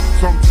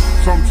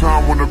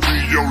Sometime wanna be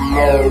your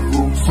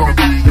lover, some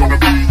wanna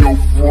be your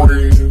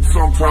friend.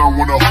 Sometime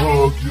wanna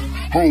hug you,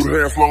 hold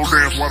hands, slow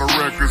dance while the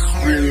record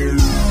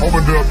spins.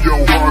 Open up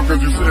your heart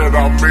 'cause you said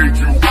I made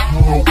you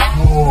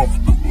comfortable.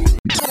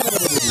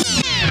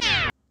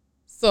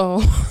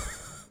 So,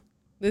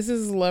 this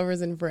is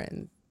Lovers and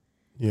Friends.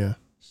 Yeah.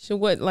 I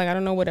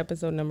don't know what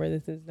episode number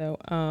this is though.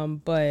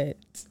 But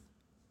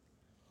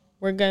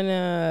we're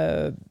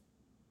gonna.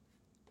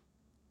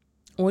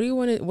 What do you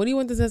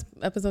want this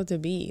episode to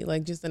be?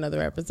 Like just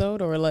another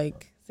episode or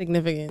like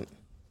significant?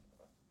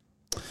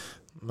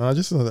 No,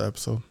 just another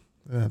episode.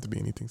 It doesn't have to be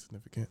anything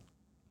significant.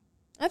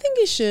 I think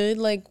it should.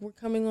 Like we're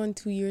coming on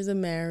 2 years of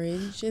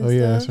marriage and stuff.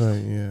 Yeah, that's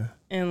right. Yeah.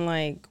 And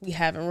like we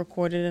haven't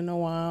recorded in a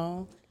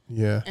while.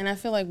 Yeah. And I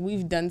feel like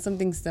we've done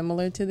something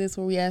similar to this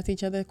where we asked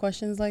each other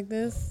questions like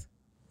this.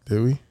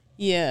 Did we?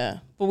 Yeah,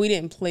 but we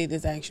didn't play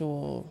this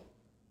actual.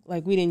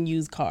 Like we didn't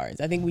use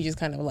cards. I think we just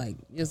kind of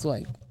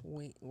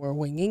we're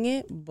winging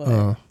it,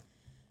 but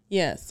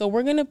yeah. So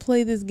we're gonna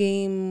play this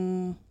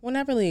game. Well,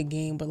 not really a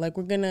game, but like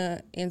we're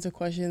gonna answer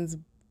questions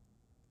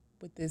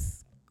with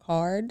this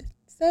card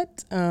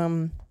set.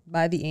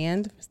 By the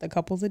end, it's the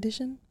couples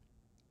edition.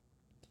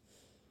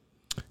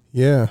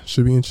 Yeah,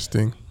 should be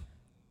interesting.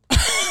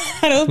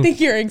 I don't think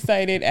you're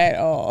excited at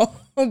all.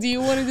 Do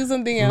you want to do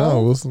something else?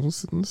 No,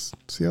 we'll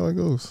see how it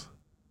goes.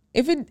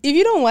 If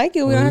you don't like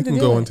it, we don't have to do it. We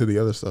can go into the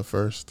other stuff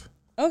first.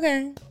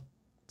 Okay.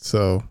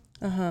 So.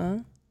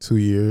 2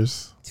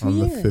 years on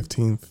the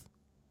 15th.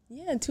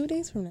 Yeah, 2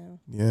 days from now.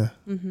 Yeah.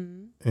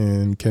 Mm-hmm.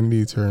 And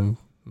Kennedy turned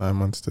 9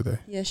 months today.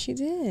 Yes, she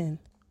did.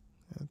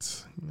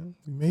 That's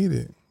we made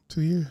it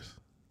 2 years.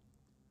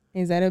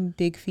 Is that a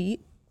big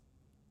feat?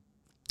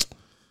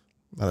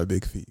 Not a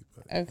big feat,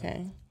 but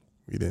okay.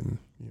 We didn't,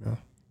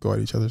 go at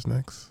each other's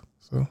necks.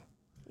 So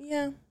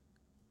yeah.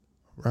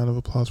 Round of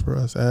applause for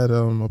us. Add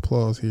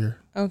applause here.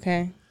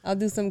 Okay. I'll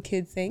do some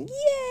kids saying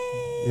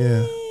yay.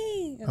 Yeah.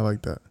 I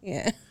like that.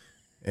 Yeah.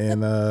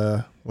 And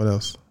what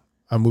else?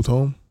 I moved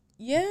home.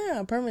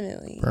 Yeah,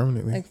 permanently.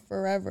 Like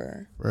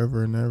forever.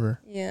 Forever and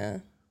ever. Yeah.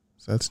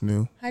 So that's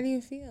new. How do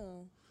you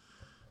feel?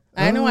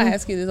 I know I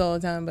ask you this all the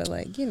time, but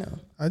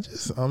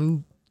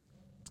I'm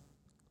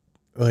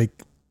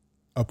like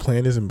a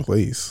plan is in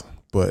place,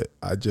 but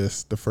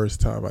the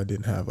first time I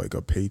didn't have like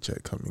a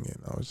paycheck coming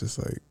in. I was just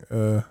like,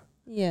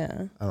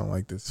 yeah. I don't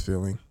like this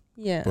feeling.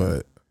 Yeah.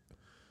 But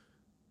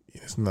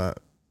it's not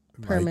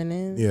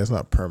permanent. It's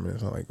not permanent.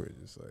 It's not like we're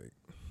just like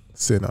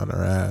sitting on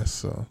our ass.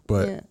 So,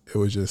 but it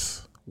was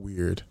just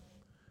weird,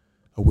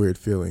 a weird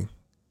feeling,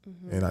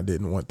 and I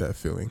didn't want that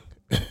feeling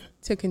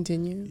to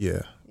continue.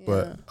 Yeah,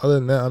 but other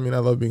than that, I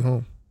love being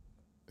home.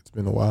 It's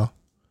been a while.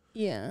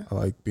 Yeah, I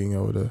like being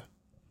able to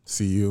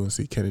see you and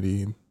see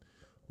Kennedy, and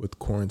with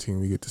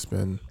quarantine, we get to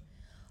spend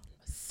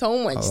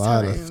so much a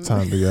lot of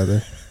time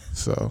together.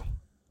 So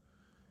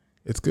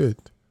it's good.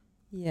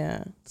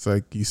 Yeah, it's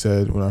like you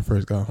said when I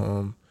first got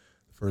home,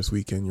 first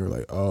weekend, you were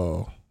like,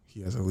 "Oh,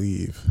 he has to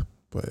leave."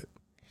 But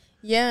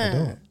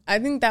I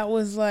think that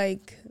was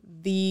like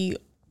the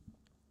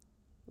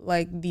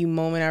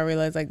moment I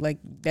realized like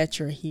that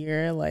you're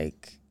here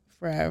like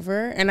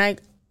forever, and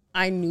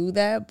I knew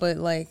that, but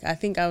like I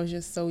think I was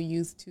just so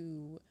used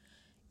to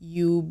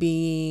you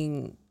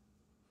being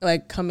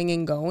like coming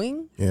and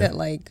going that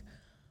like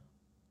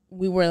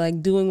we were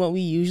like doing what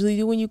we usually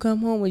do when you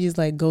come home, which is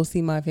like go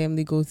see my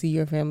family, go see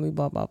your family,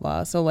 blah blah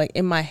blah. So like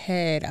in my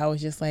head I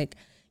was just like,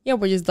 yeah,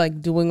 we're just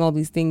like doing all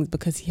these things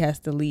because he has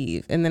to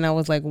leave. And then I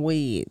was like,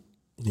 wait,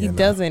 he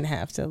doesn't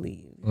have to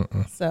leave.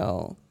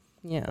 So,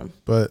 yeah.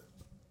 But,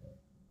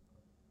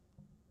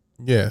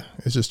 yeah,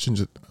 it's just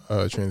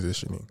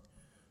transitioning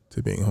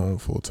to being home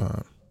full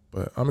time.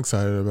 But I'm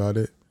excited about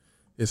it.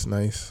 It's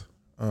nice.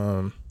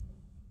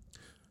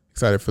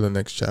 Excited for the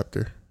next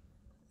chapter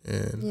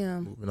and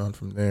moving on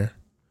from there.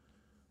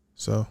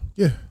 So,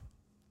 yeah,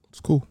 it's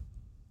cool.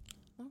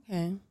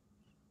 Okay.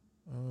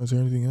 Is there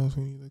anything else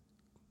we need to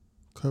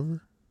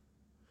cover?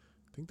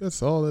 I think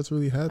that's all that's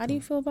really happening. How do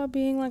you feel about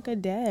being like a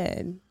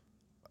dad?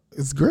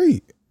 It's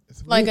great.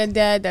 It's like a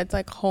dad that's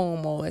like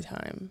home all the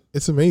time.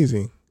 It's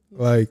amazing.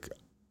 Like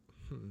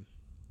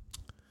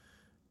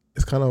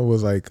it's kind of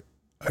was like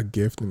a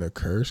gift and a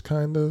curse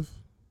kind of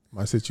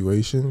my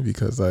situation,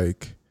 because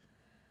like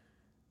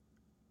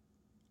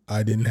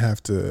I didn't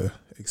have to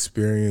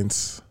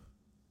experience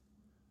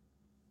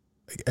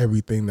like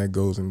everything that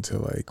goes into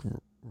like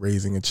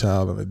raising a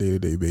child on a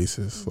day-to-day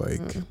basis.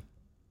 Like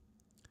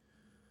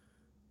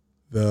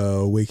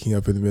the waking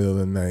up in the middle of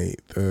the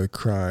night, the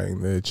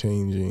crying, the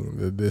changing,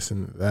 the this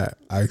and that.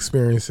 I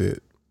experience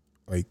it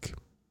like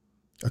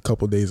a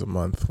couple days a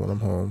month when I'm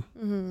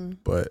home.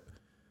 But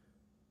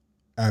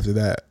after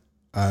that,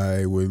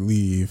 I would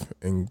leave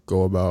and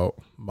go about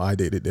my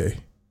day-to-day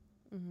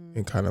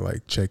and kind of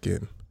like check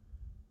in.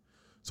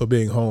 So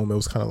being home, it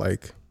was kind of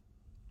like,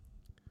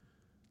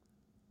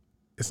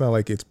 it's not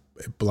like it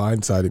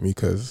blindsided me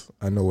because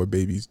I know what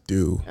babies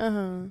do,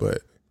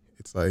 but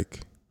it's like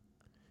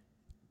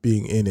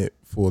being in it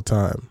full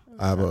time.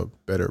 I have a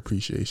better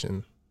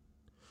appreciation.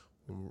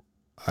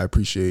 I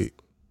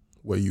appreciate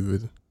what you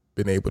would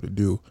been able to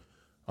do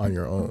on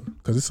your own,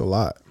 because it's a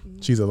lot.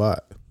 She's a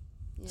lot.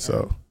 Yeah.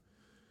 So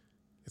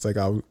it's like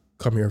I'll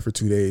come here for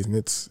 2 days, and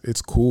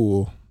it's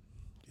cool.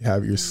 You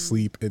have your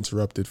sleep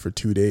interrupted for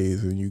 2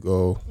 days, and you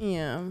go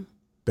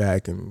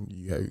back and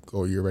you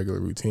go your regular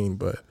routine.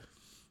 But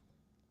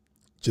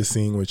just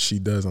seeing what she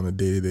does on a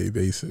day-to-day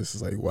basis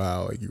is like,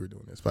 wow, like you were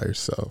doing this by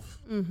yourself.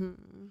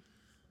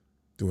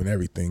 Doing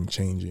everything,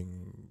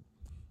 changing,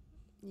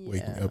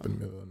 waking up in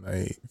the middle of the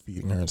night,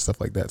 feeding her and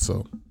stuff like that.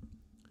 So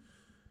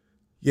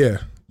yeah,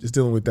 just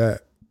dealing with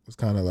that was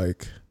kind of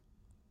like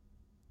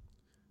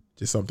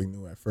just something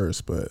new at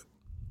first, but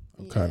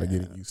I'm kind of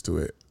getting used to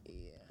it.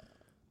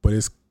 But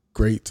it's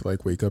great to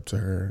like wake up to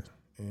her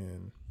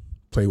and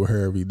play with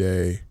her every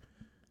day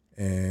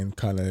and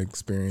kind of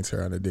experience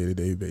her on a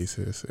day-to-day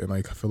basis. And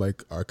like I feel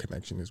like our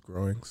connection is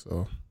growing,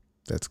 so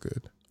that's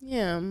good.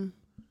 Yeah.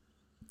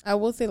 I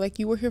will say, like,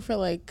 you were here for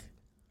like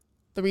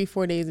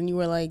 3-4 days and you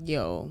were like,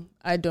 yo,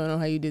 I don't know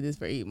how you did this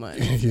for 8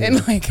 months.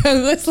 And like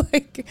I was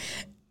like,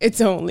 it's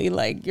only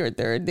like your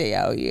 3rd day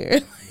out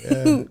here.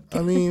 Yeah,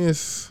 I mean,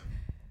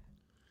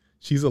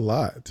 she's a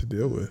lot to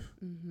deal with.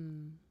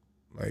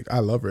 Like, I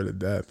love her to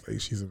death.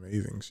 Like, she's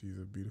amazing. She's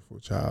a beautiful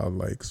child,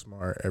 like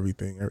smart,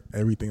 everything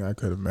I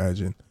could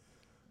imagine.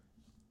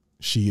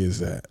 She is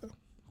that.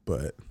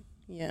 But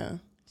yeah,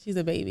 she's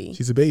a baby.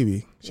 She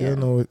doesn't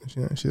know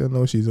she doesn't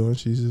know what she's doing.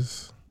 She's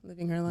just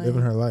living her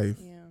life.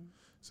 Yeah.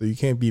 So you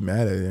can't be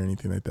mad at it or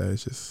anything like that.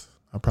 It's just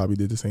I probably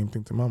did the same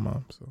thing to my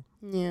mom. So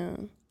yeah.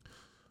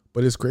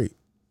 But it's great.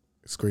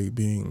 It's great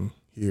being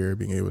here,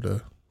 being able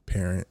to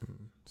parent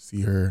and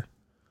see her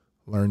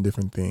learn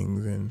different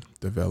things and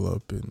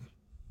develop. And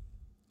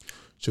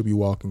she'll be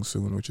walking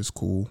soon, which is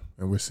cool.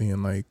 And we're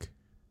seeing like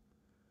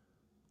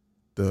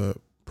the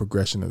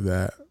progression of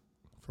that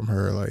from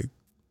her, like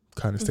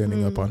kind of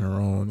standing up on her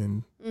own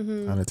and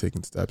kind of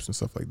taking steps and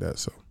stuff like that.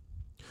 So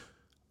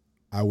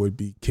I would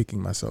be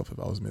kicking myself if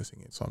I was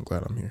missing it. So I'm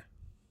glad I'm here.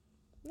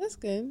 That's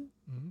good.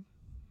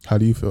 How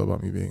do you feel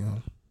about me being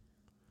home?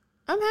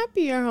 I'm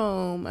happy you're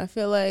home. I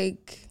feel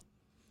like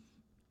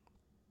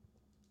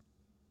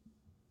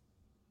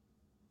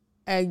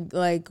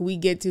we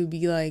get to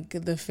be like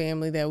the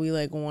family that we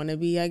like want to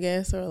be, I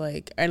guess, or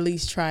like at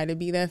least try to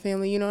be that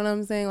family. You know what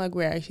I'm saying? Like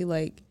we're actually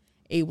like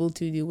able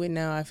to do it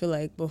now. I feel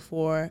like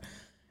before,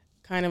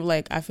 kind of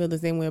like I feel the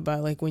same way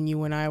about like when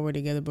you and I were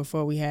together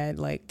before we had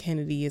like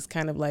Kennedy. Is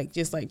kind of like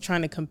just like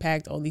trying to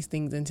compact all these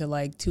things into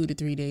like 2 to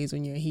 3 days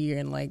when you're here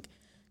and like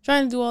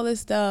trying to do all this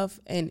stuff.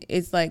 And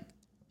it's like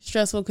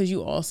stressful because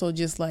you also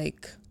just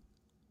like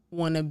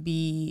want to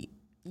be,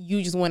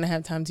 you just want to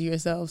have time to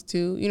yourselves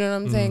too. You know what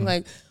I'm saying?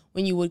 Like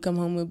when you would come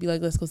home, we'd be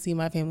like, let's go see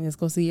my family. Let's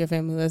go see your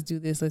family. Let's do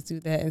this. Let's do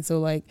that. And so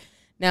like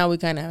now we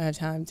kind of have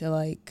time to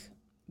like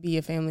be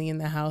a family in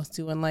the house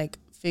too and like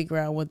figure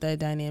out what that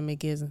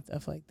dynamic is and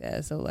stuff like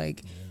that. So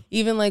like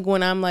even like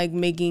when I'm like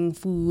making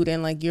food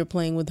and like you're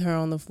playing with her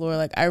on the floor,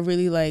 like I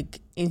really like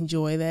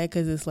enjoy that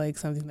because it's like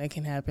something that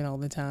can happen all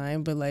the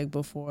time. But like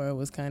before it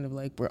was kind of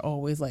like we're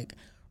always like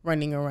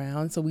running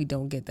around, so we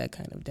don't get that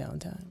kind of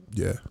downtime.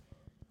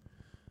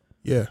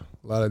 Yeah,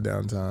 a lot of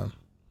downtime,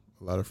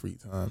 a lot of free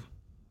time,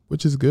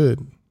 which is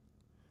good.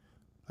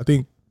 I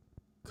think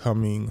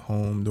coming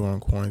home during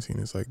quarantine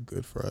is like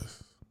good for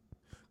us.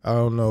 I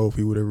don't know if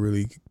we would have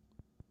really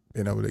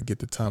been able to get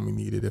the time we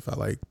needed if I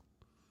like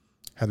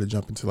had to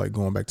jump into like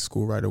going back to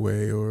school right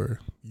away, or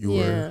you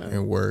were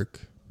in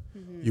work,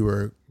 you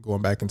were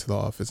going back into the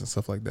office and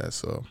stuff like that.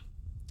 So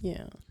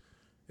yeah,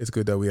 it's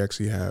good that we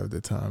actually have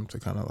the time to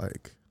kind of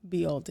like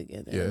be all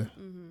together. Yeah,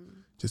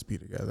 just be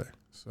together.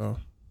 So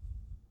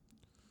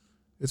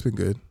it's been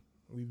good.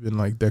 We've been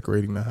like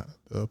decorating the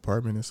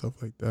apartment and stuff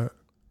like that.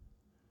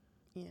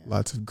 Yeah,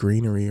 lots of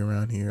greenery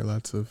around here.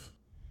 Lots of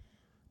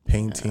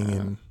painting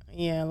and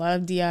a lot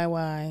of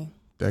DIY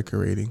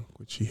decorating,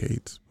 which she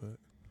hates. But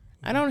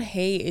I don't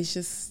hate. It's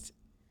just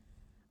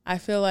I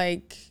feel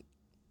like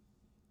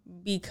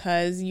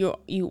because you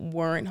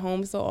weren't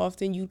home so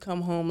often, you'd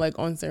come home like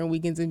on certain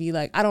weekends and be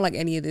like, I don't like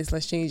any of this.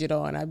 Let's change it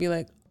all. And I'd be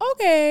like,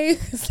 okay.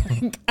 It's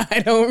like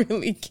I don't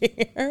really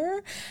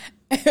care,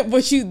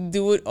 but you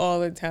do it all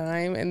the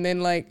time. And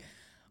then like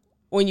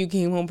when you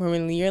came home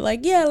permanently, you're like,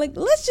 yeah, like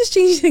let's just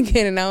change it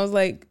again. And I was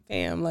like,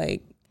 damn,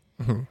 like.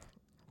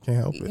 Can't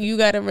help it. You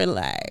gotta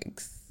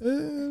relax.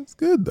 It's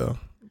good though.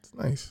 It's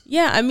nice.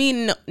 Yeah, I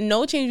mean,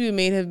 no change we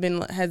made has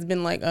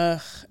been like,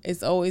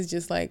 it's always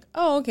just like,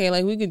 oh, okay,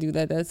 like we could do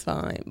that. That's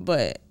fine.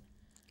 But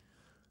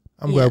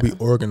I'm glad we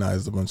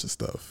organized a bunch of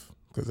stuff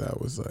because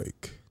that was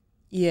like,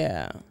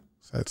 yeah,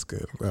 so that's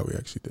good. I'm glad we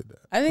actually did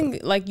that. I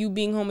think like you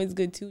being home is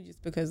good too,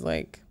 just because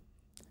like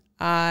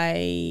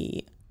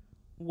I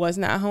was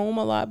not home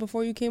a lot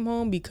before you came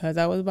home because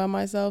I was by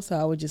myself. So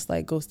I would just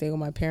like go stay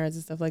with my parents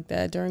and stuff like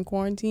that during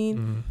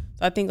quarantine.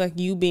 So I think like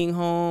you being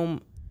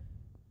home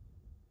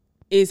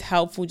is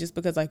helpful just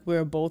because like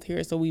we're both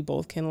here. So we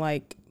both can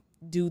like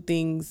do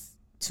things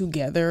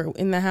together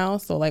in the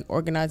house. So like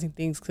organizing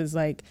things, because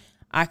like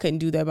I couldn't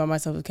do that by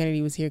myself if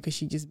Kennedy was here because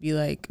she'd just be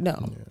like, no.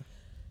 Yeah.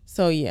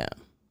 So yeah.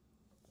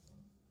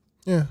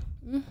 Yeah.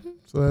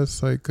 So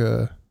that's like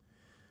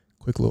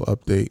quick little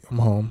update. I'm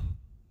home.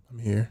 I'm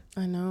here.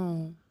 I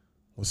know.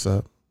 What's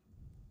up?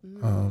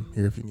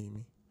 Here if you need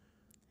me.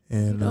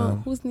 And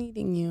who's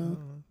needing you?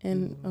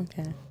 And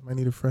okay. Might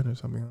need a friend or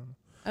something.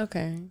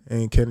 Okay.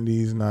 And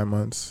Kennedy's 9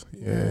 months.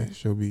 Yeah,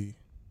 Yeah.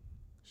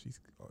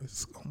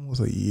 It's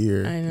almost a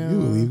year. I know. Can you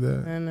believe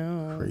that? I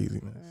know.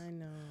 Craziness. I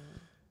know.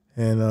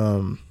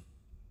 And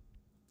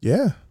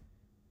yeah,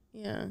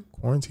 Yeah.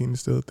 quarantine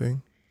is still a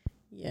thing.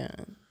 Yeah.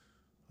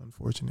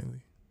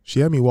 Unfortunately, she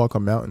had me walk a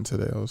mountain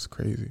today. That was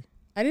crazy.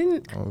 I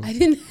didn't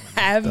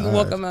have you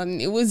walk died. a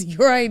mountain. It was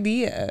your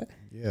idea.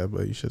 Yeah,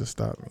 but you should have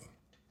stopped me.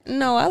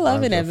 No, I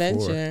love an Mine's at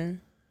 4.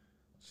 adventure.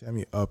 She had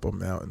me up a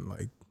mountain.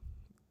 Like,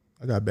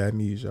 I got bad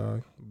knees,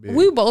 y'all. Big.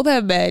 We both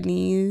have bad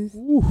knees.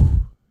 Ooh.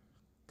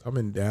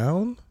 Coming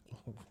down.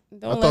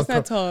 Let's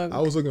not talk. I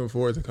was looking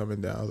forward to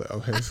coming down. I was like,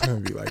 okay, it's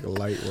gonna be like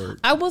light work.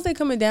 I will say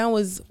coming down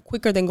was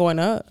quicker than going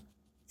up.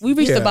 We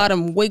reached the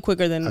bottom way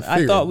quicker than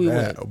I thought we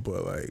would.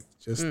 But like,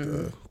 just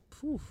that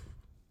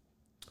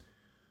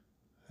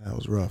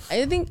was rough.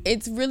 I think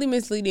it's really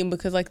misleading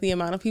because like the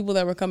amount of people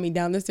that were coming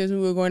down the stairs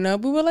when we were going up,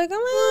 we were like,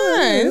 oh my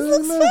God, this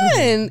looks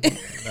fun.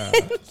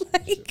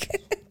 Like,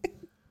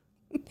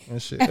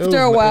 after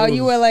a while,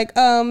 you were like,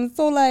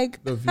 so like,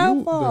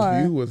 how far?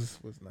 The view was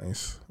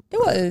nice. It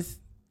was.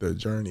 The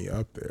journey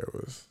up there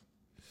was,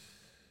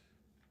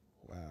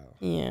 wow.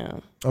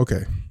 Yeah.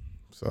 Okay,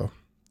 so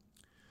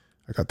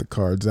I got the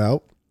cards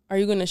out. Are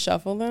you gonna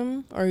shuffle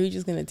them, or are you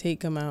just gonna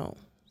take them out?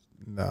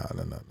 No.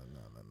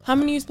 How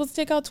many are you supposed to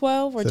take out?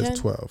 12 or 10? It says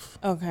 12.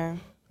 Okay. I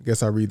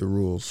guess I read the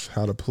rules.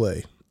 How to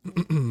play.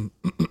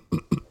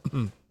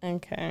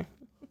 Okay.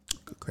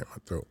 Clear my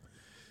throat.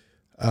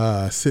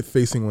 Sit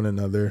facing one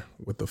another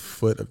with a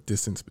foot of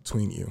distance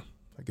between you.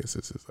 I guess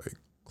this is like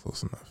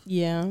close enough.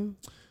 Yeah.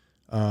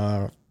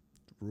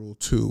 Rule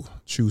 2,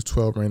 choose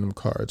 12 random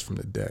cards from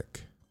the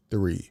deck.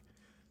 3,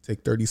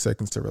 take 30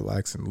 seconds to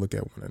relax and look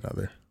at one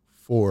another.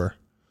 4,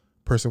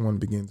 person 1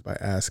 begins by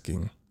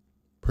asking.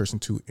 Person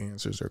 2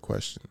 answers their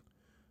question.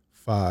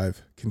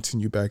 5,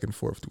 continue back and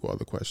forth through all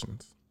the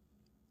questions.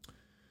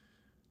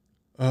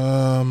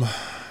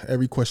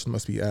 Every question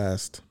must be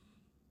asked,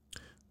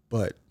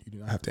 but you do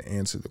not have to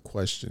answer the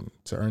question.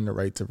 To earn the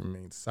right to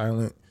remain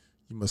silent,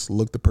 you must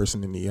look the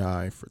person in the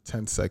eye for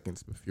 10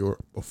 seconds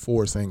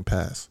before saying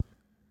pass.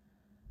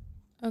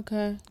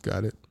 Okay.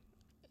 Got it?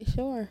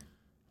 Sure.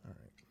 All right.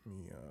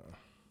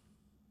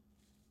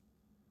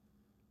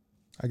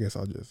 I guess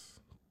I'll just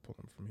pull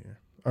them from here.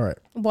 All right.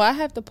 Well, I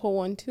have to pull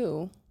one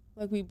too.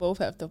 Like we both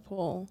have to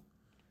pull.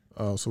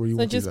 Oh, so where do you so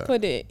want just these at?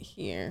 put it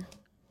here.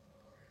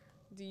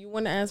 Do you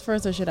want to ask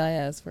first or should I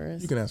ask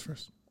first? You can ask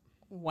first.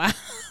 Wow.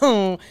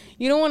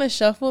 You don't want to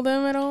shuffle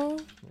them at all?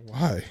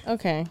 Why?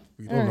 Okay.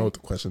 We don't know what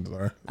the questions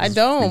are. I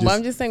don't, but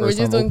I'm just saying we're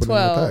just doing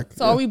 12.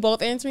 So are we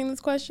both answering this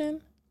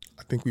question?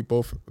 I think we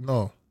both,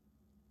 no.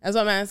 That's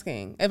what I'm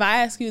asking. If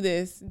I ask you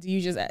this, do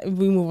you just,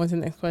 we move on to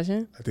the next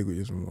question? I think we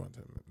just move on to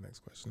the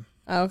next question.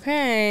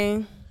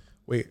 Okay.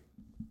 Wait.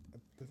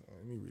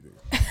 Let me read it.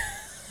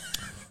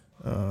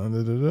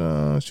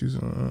 She's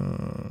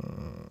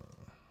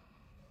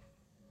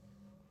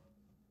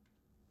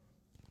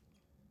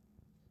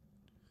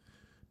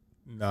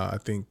Nah, I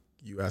think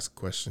you ask a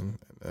question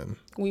and then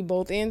we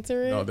both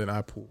answer it? No, then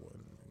I pull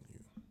one.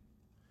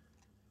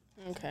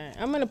 Okay.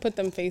 I'm going to put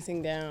them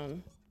facing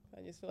down.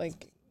 I just feel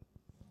like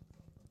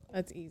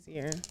that's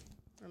easier.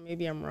 Or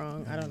maybe I'm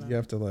wrong. I don't know. You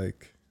have to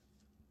like.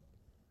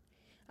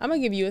 I'm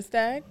going to give you a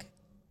stack.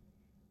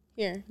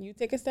 Here, you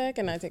take a stack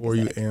and I take a stack. Or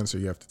you answer,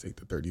 you have to take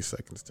the 30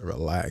 seconds to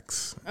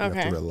relax. You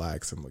have to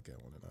relax and look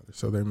at one another.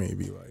 So there may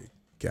be like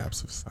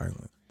gaps of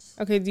silence.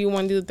 Okay, do you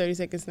want to do the 30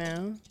 seconds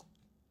now?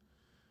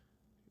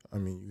 I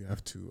mean, you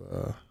have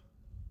to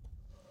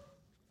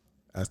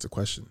ask the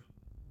question.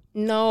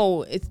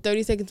 No, it's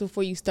 30 seconds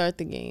before you start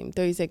the game.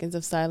 30 seconds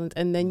of silence,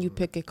 and then you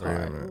pick a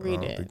card.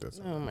 Read it.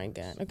 Oh, my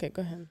God. Okay,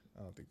 go ahead.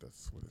 I don't think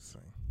that's what it's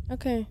saying.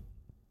 Okay.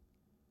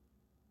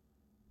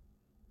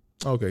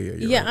 Okay, yeah.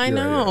 Yeah, right. I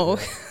know.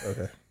 Right.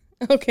 Okay.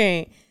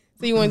 Okay.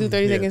 So you want to do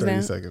 30 seconds 30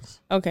 now? 30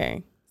 seconds.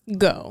 Okay.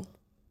 Go.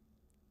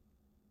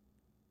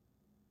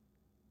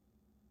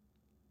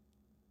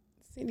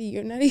 Cindy,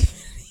 you're not even...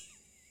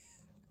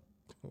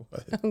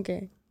 What?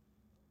 Okay.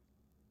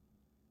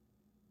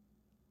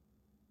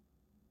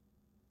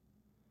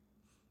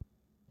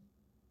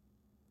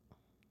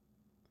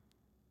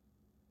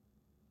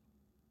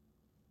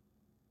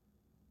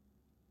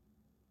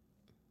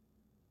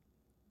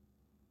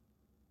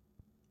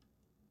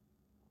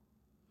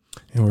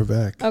 And we're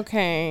back.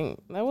 Okay.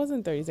 That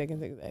wasn't 30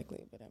 seconds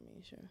exactly, but I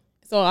mean, sure.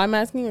 So I'm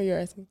asking or you're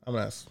asking? I'm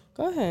asking.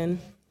 Go ahead.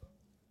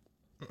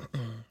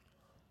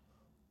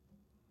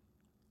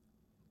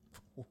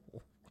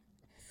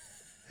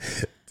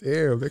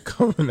 Damn, they're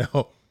coming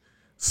out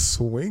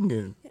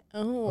swinging.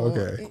 Oh.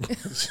 Okay.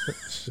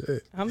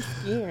 Shit. I'm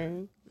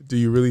scared. Do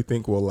you really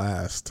think we'll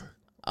last?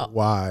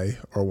 Why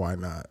or why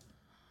not?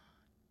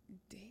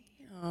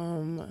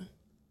 Damn.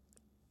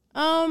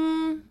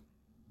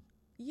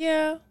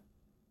 Yeah.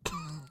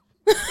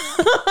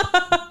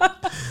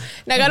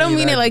 Like, I don't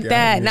mean it like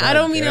that. No, I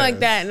don't mean it like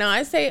guess. that. No,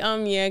 I say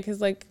yeah,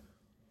 because like,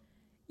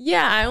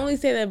 yeah, I only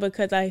say that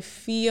because I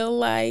feel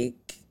like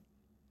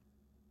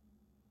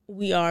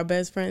we are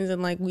best friends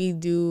and like we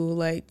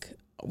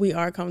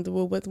are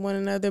comfortable with one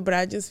another. But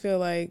I just feel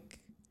like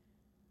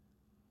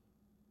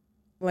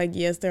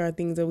yes, there are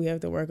things that we have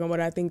to work on, but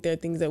I think there are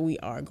things that we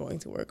are going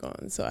to work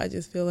on. So I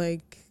just feel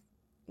like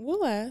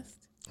we'll last.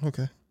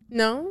 Okay.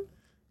 No?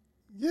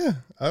 Yeah.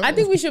 I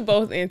think we should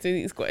both answer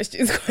these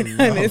questions, quite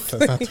No, honestly.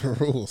 that's not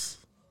the rules.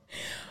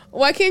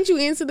 Why can't you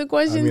answer the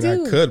question I mean,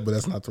 too? I could, but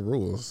that's not the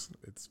rules.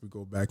 We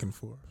go back and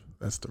forth.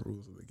 That's the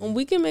rules of the game.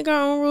 We can make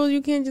our own rules.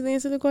 You can't just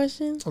answer the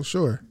question? Oh,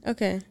 sure.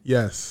 Okay.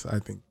 Yes, I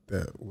think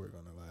that we're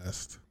going to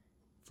last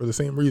for the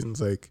same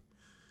reasons. Like,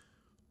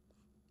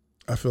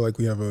 I feel like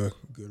we have a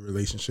good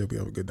relationship. We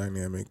have a good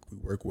dynamic. We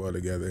work well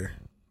together.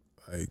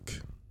 Like,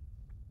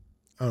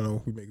 I don't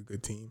know. We make a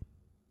good team.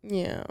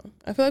 Yeah.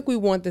 I feel like we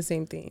want the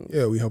same thing.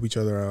 Yeah, we help each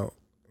other out.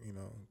 You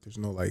know, there's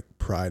no like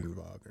pride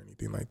involved or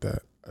anything like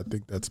that. I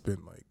think that's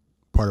been like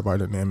part of our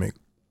dynamic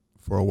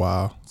for a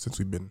while since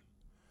we've been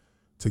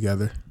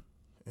together.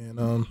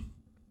 And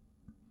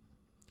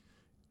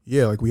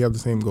yeah, like we have the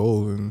same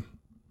goals and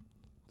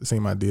the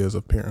same ideas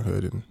of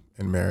parenthood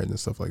and marriage and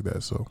stuff like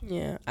that. So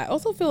Yeah. I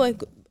also feel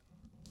like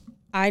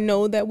I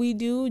know that we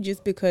do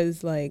just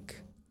because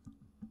like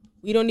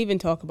we don't even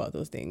talk about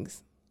those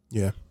things.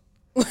 yeah.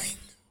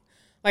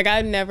 Like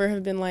I never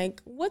have been like,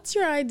 what's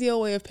your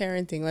ideal way of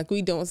parenting? Like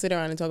we don't sit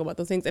around and talk about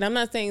those things. And I'm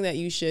not saying that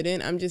you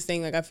shouldn't. I'm just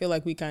saying like I feel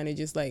like we kind of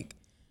just like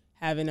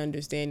have an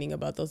understanding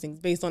about those things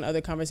based on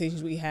other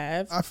conversations we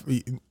have. I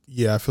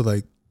feel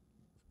like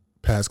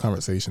past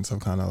conversations have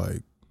kind of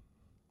like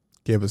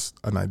gave us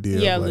an idea.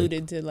 Yeah, of like,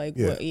 alluded to like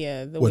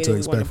the what way to that we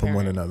expect want from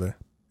one parent. another,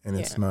 and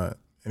it's not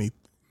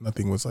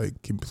nothing was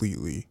like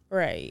completely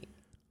Right.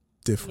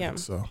 different. Yeah.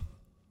 So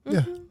Mhm.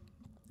 yeah,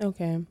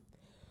 Okay.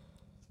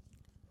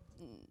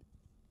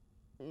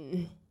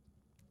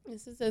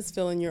 This says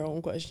fill in your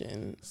own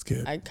question.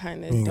 skip. I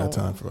kind of We ain't don't. got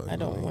time for it. I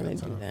don't We ain't want to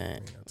got do time. that. We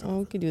ain't got time Oh,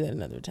 we for could do that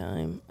another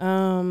time.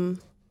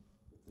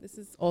 This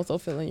is also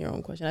fill in your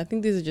own question. I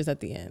think these are just at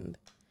the end.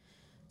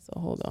 So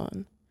hold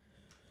on.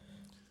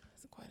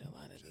 There's quite a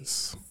lot of these.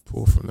 Just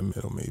pull from the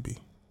middle, maybe.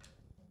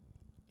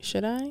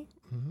 Should I?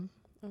 Mm-hmm.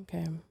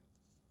 Okay.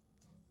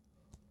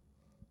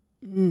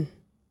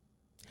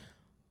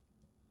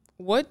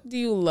 What do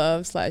you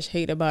love /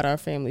 hate about our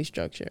family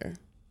structure?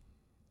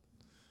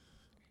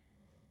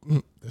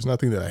 There's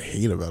nothing that I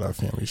hate about our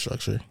family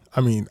structure.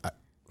 I mean,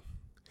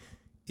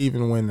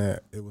 even when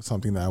it was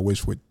something that I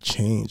wish would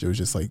change, it was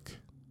just like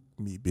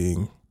me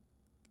being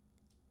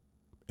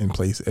in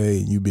place A,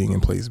 you being in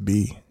place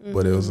B. Mm-hmm.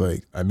 But it was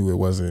like I knew it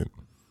wasn't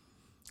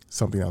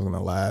something that was going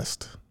to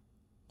last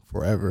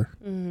forever.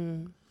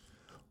 Mm-hmm.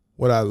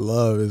 What I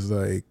love is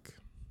like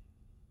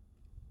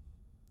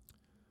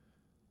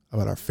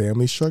about our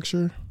family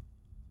structure,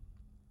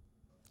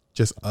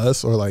 just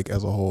us or like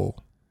as a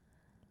whole.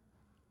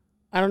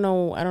 I don't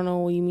know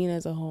what you mean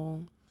as a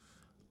whole.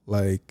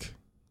 Like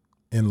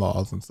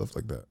in-laws and stuff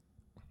like that.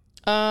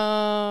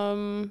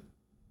 I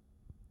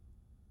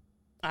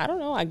don't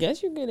know. I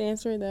guess you could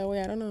answer it that way.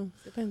 I don't know.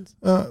 Depends.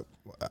 I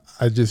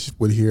just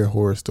would hear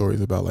horror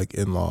stories about like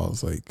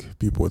in-laws, like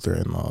people with their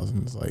in-laws,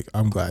 and it's like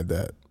I'm glad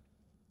that.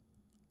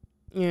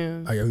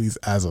 Yeah. Like at least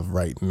as of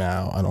right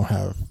now, I don't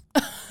have.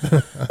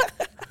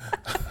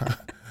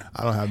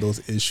 I don't have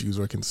those issues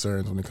or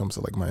concerns when it comes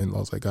to like my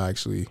in-laws. Like I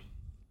actually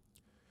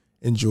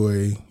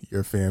enjoy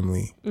your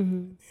family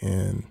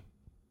and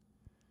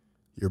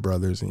your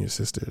brothers and your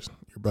sisters,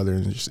 your brother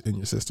and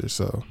your sisters.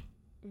 So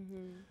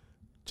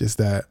just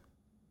that,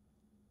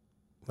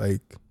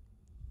 like,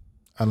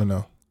 I don't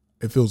know.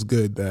 It feels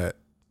good that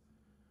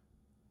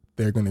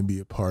they're going to be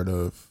a part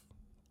of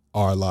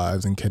our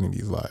lives and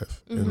Kennedy's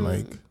life and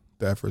like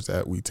the efforts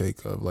that we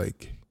take of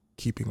like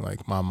keeping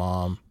like my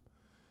mom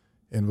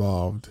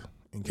involved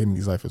in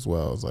Kennedy's life as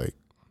well. It's like,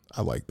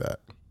 I like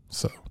that.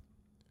 So,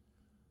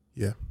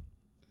 yeah.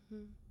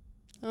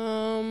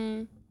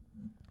 I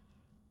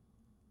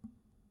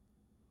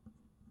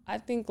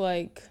think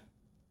like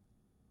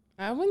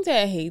I wouldn't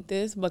say I hate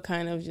this, but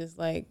kind of just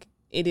like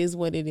it is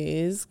what it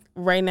is.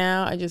 Right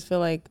now, I just feel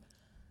like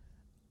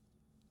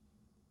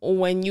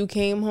when you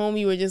came home,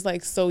 you were just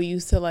like so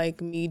used to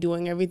like me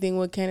doing everything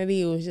with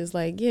Kennedy. It was just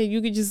like, yeah,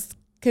 you could just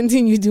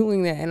continue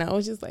doing that. And I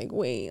was just like,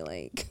 wait,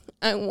 like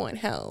I want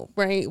help,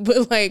 right?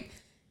 But like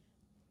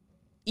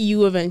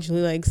you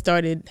eventually like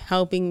started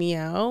helping me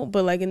out.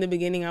 But like in the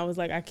beginning, I was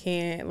like, I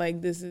can't,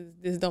 like this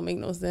don't make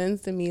no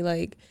sense to me.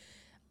 Like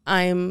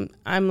I'm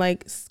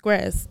like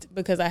stressed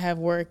because I have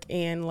work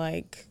and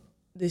like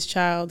this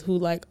child who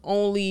like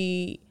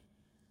only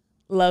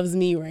loves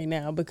me right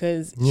now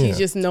because she's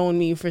just known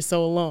me for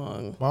so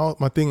long.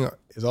 My thing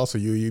is also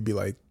you'd be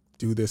like,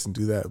 do this and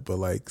do that. But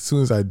like as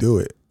soon as I do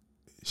it,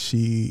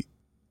 she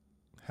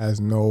has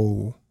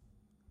no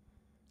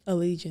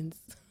allegiance,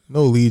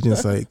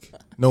 like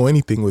no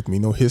anything with me,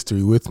 no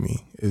history with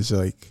me. It's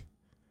like,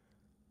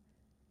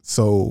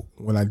 so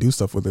when I do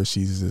stuff with her,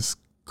 she's just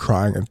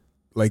crying and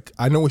like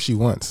I know what she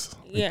wants.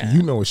 Like, Yeah.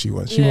 you know what she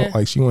wants.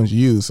 Yeah. She wants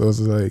you. So it's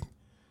like,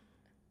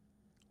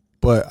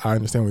 but I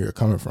understand where you're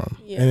coming from,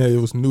 Yeah. and it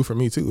was new for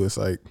me too. It's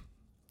like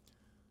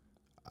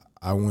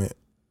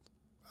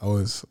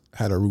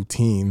had a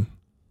routine,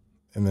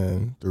 and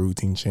then the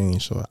routine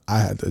changed, so I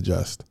had to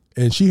adjust,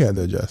 and she had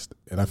to adjust,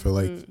 and I feel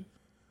like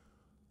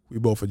we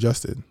both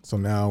adjusted. So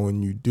now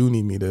when you do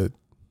need me to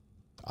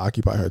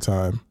occupy her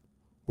time,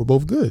 we're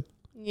both good.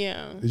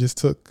 Yeah. It just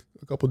took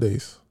a couple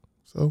days.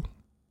 So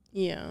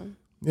Yeah.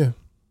 yeah.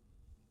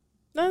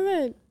 Not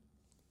that.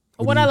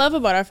 What I love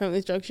about our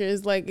family structure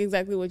is like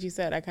exactly what you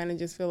said. I kind of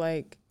just feel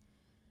like,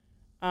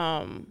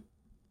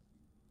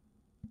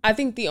 I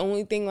think the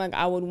only thing like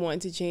I would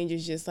want to change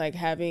is just like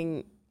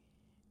having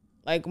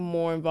like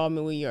more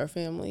involvement with your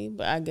family.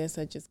 But I guess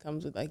that just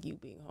comes with like you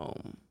being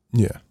home.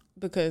 Yeah.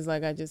 Because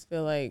like I just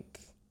feel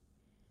like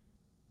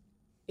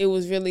it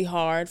was really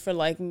hard for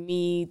like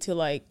me to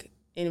like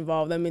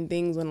involve them in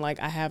things when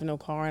like I have no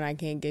car and I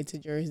can't get to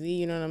Jersey.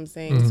 You know what I'm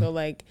saying? Mm-hmm. So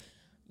like,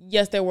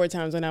 yes, there were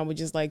times when I would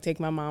just like take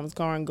my mom's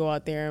car and go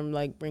out there and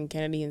like bring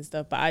Kennedy and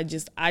stuff. But I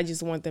just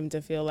want them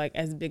to feel like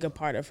as big a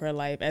part of her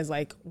life as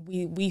like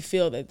we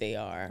feel that they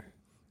are.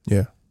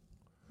 Yeah.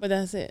 But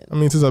that's it. I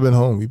mean, since I've been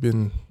home, we've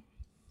been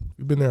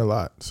there a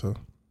lot. So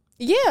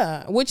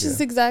Yeah, which is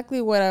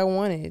exactly what I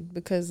wanted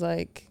because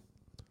like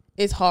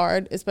it's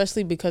hard,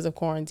 especially because of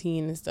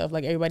quarantine and stuff.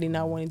 Like everybody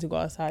not wanting to go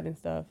outside and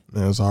stuff.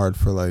 and it was hard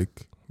for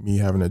like me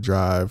having to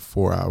drive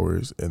 4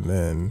 hours and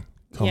then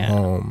come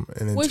home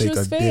and then Which take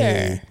was a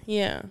fair.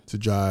 day to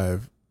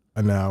drive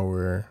an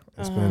hour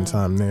and spend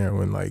time there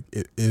when like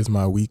it is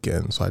my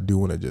weekend. So I do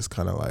want to just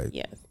kind of like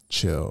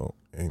chill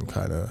and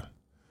kind of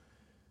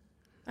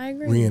I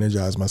agree.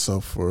 re-energize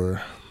myself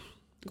for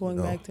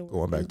going back to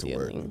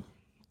work,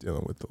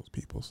 dealing with those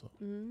people. So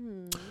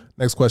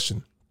next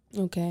question.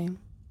 Okay.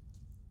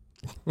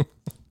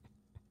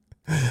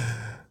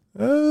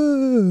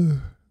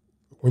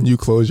 When you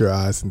close your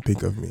eyes and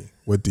think of me,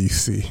 what do you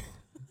see?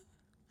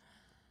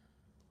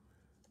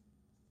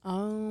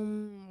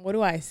 What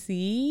do I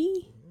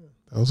see?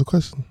 That was a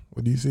question.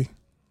 What do you see?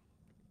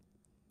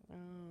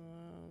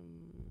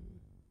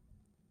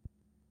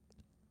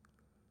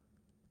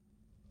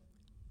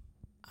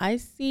 I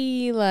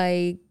see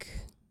like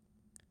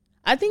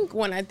I think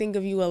when I think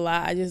of you a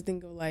lot, I just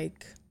think of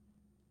like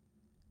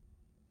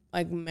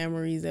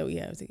memories that we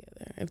have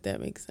together, if that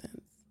makes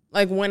sense.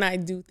 Like when I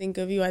do think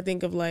of you, I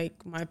think of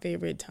like my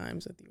favorite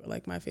times with you or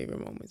like my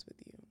favorite moments with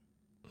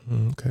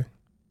you. Okay.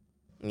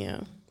 Yeah.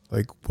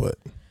 Like what?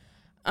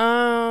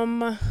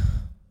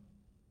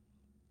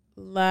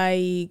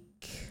 Like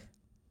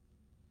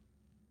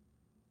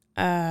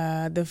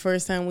the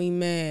first time we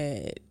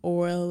met,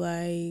 or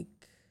like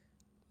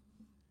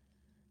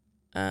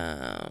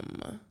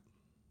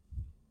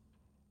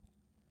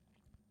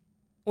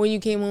when you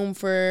came home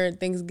for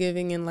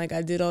Thanksgiving and like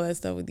I did all that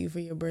stuff with you for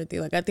your birthday.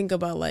 Like I think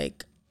about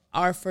like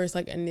our first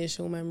like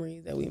initial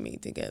memories that we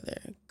made together,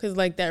 because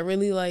like that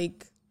really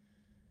like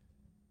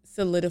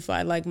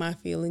solidified like my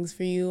feelings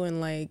for you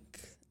and like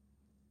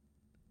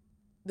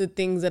the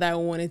things that I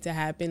wanted to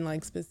happen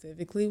like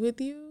specifically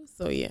with you.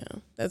 So yeah,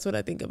 that's what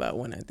I think about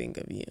when I think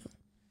of you.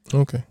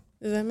 Okay.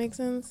 Does that make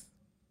sense?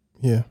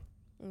 Yeah.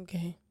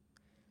 Okay.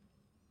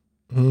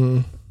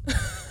 When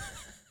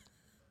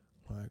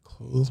I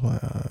close my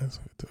eyes,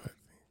 what do I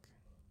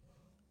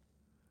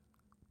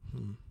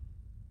think?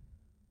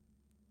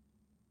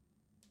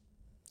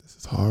 This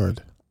is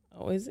hard.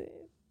 Oh, is it?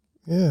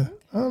 Yeah.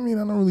 I mean,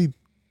 I don't really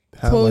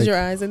have Close like your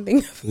eyes and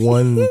think of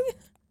one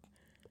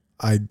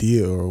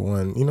idea or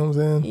one, you know what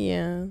I'm saying?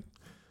 Yeah.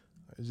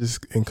 It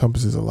just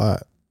encompasses a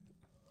lot.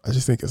 I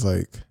just think it's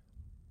like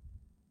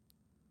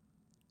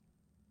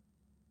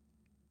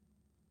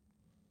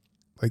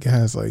it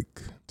has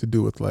like to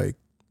do with like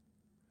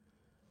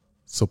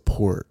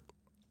support.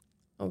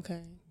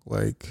 Okay.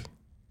 Like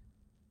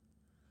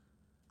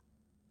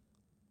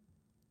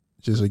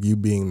just like you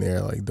being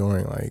there like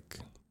during like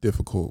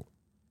difficult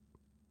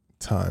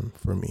time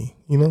for me,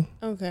 you know?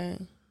 Okay.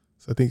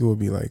 So I think it would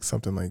be like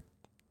something like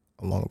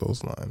along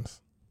those lines.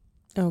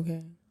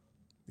 Okay.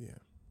 Yeah.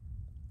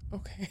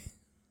 Okay.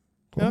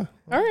 Yeah.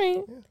 Oh, all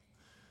right.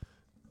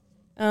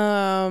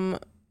 Yeah.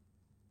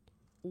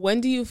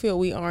 When do you feel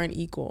we aren't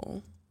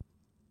equal?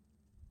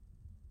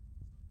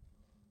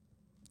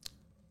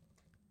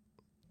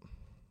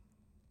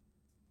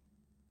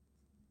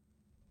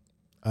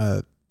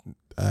 I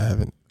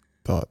haven't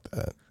thought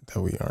that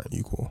we aren't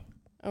equal.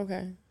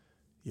 Okay.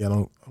 Yeah, I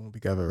don't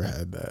think I've ever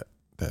had that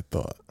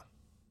thought.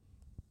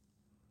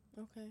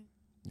 Okay.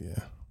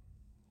 Yeah.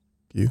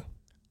 You?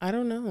 I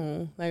don't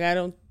know. Like I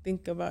don't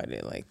think about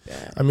it like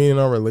that. I mean, in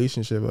our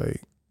relationship,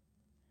 like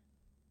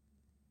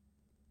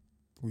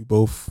we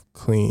both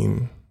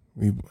clean.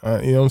 We, you know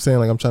what I'm saying?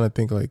 Like I'm trying to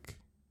think. Like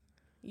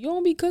You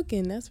don't be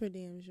cooking. That's for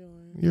damn sure.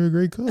 you're a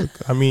great cook.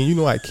 I mean, you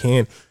know I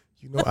can.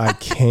 You know I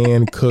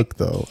can cook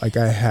though. Like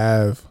I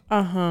have,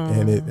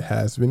 and it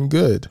has been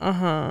good.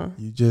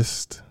 You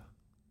just,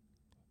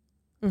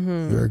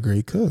 you're a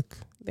great cook.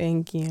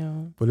 Thank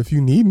you. But if you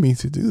need me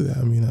to do that,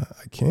 I mean,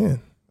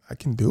 I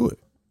can do it.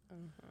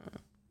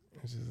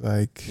 It's just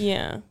like,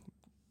 Yeah.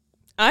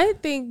 I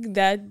think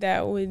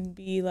that would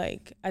be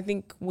like, I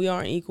think we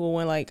aren't equal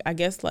when like, I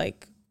guess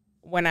like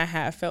when I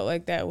have felt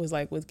like that was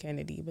like with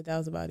Kennedy, but that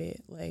was about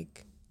it.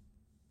 Like,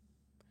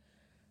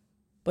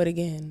 but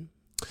again.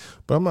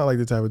 but I'm not like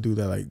the type of dude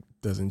that like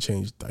doesn't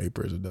change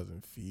diapers or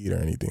doesn't feed or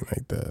anything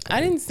like that. Like,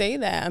 I didn't say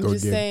that. I'm go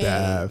just get saying.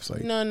 baths,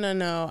 like-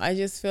 No. I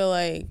just feel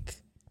like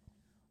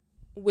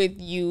with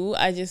you,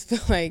 I just feel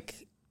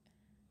like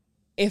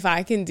if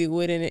I can do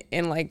it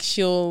and like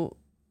she'll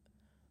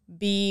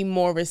be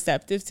more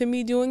receptive to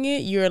me doing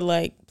it, you're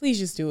like, please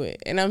just do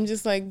it. And I'm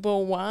just like, but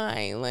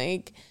why?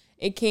 Like,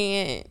 it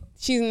can't,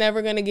 she's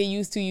never going to get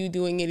used to you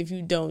doing it if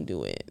you don't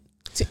do it,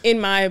 in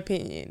my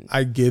opinion.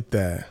 I get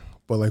that.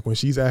 But like when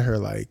she's at her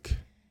like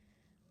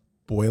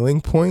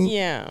boiling point,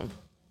 Yeah.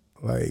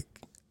 like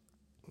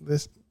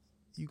this,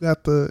 you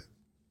got the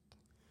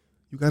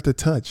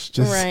touch.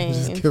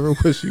 Just give her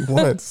what she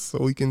wants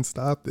so we can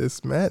stop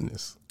this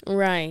madness.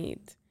 Right.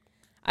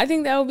 I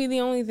think that would be the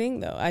only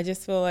thing though. I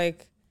just feel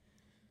like,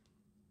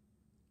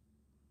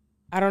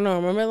 I don't know.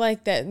 Remember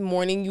like that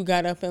morning you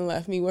got up and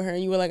left me with her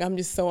and you were like, I'm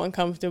just so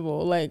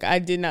uncomfortable. Like I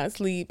did not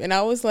sleep. And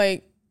I was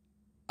like,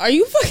 are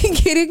you fucking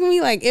kidding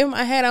me? Like in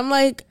my head, I'm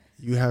like,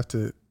 you have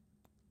to,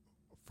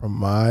 from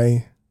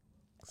my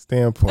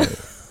standpoint,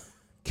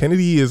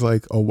 Kennedy is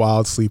like a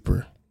wild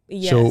sleeper.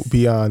 yes. She'll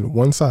be on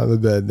one side of the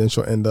bed, then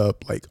she'll end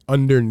up like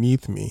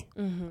underneath me.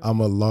 Mm-hmm. I'm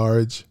a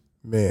large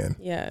man.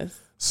 Yes.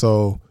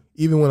 So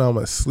even when I'm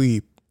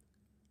asleep,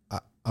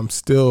 I'm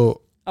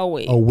still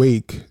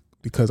awake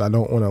because I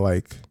don't want to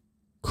like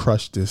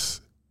crush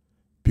this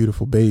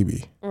beautiful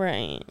baby.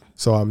 Right.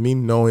 So me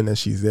knowing that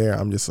she's there,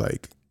 I'm just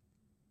like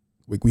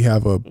we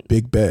have a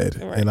big bed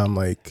Right. and I'm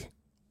like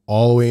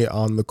all the way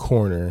on the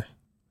corner,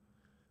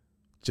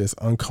 just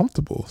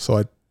uncomfortable. So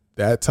at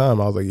that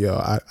time I was like, yo,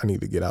 I need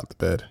to get out the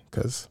bed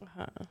because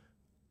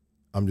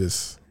I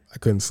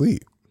couldn't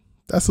sleep.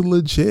 That's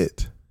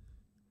legit.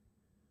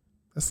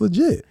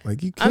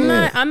 Like you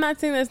can't. I'm not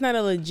saying that's not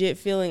a legit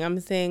feeling. I'm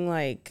saying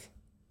like,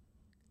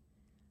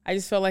 I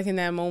just felt like in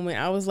that moment,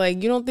 I was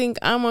like, you don't think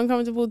I'm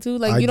uncomfortable too?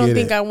 Like, you don't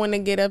think I want to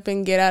get up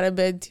and get out of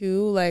bed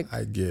too? Like,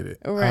 I get it.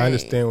 Right. I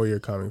understand where you're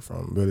coming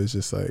from, but it's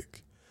just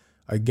like,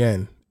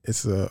 again,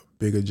 it's a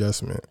big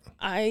adjustment.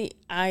 I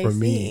for see.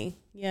 me.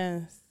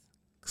 Yes.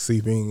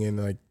 Sleeping in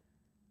like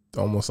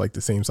almost like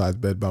the same size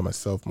bed by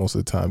myself most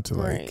of the time to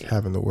like Right.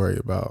 having to worry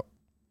about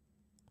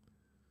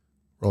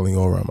rolling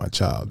over on my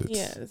child.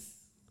 It's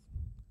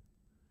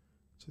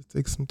just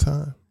takes some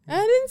time. I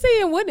didn't say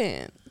it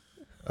wouldn't.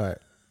 All right,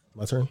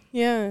 my turn.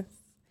 Yeah.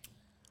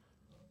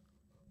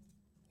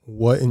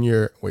 What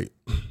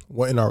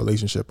in our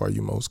relationship are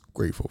you most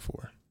grateful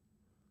for?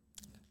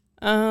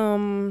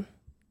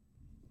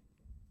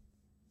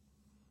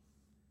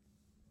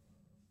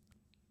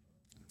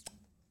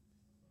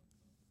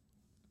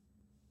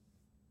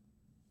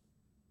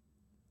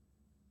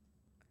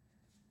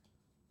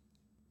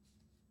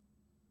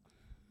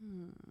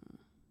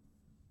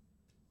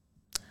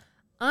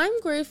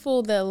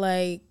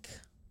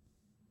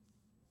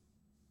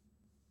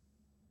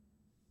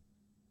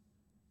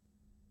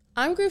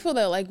 I'm grateful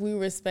that like we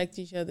respect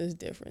each other's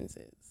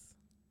differences,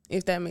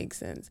 if that makes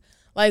sense.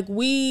 Like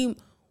we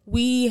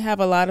have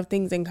a lot of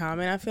things in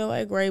common, I feel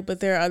like, right? But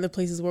there are other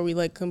places where we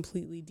like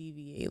completely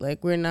deviate.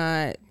 Like we're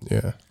not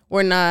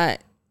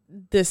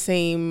the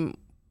same,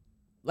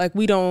 like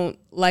we don't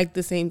like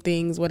the same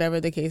things, whatever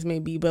the case may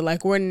be, but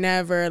like we're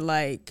never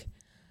like,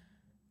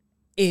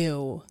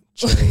 ew.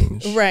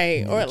 Change.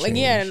 Right. Or like,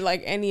 yeah,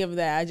 like any of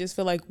that. I just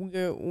feel like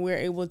we're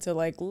able to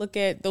like look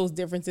at those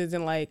differences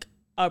and like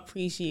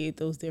appreciate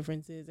those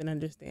differences and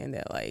understand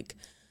that like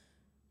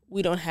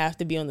we don't have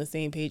to be on the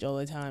same page all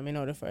the time in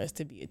order for us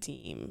to be a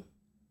team.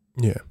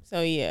 Yeah.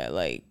 So yeah,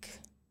 like,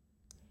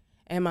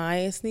 am I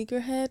a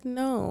sneakerhead?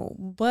 No,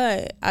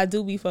 but I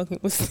do be fucking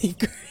with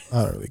sneakers.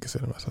 I don't really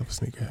consider myself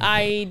a sneakerhead.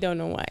 I don't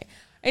know why.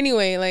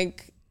 Anyway,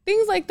 like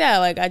things like that.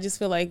 Like I just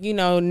feel like, you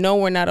know, no,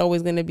 we're not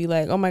always gonna be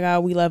like, oh my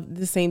God, we love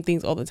the same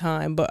things all the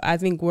time. But I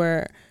think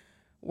we're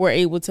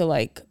able to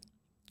like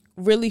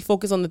really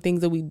focus on the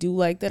things that we do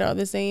like that are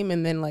the same,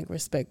 and then like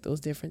respect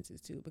those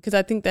differences too. Because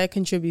I think that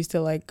contributes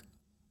to like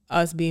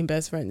us being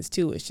best friends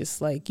too. It's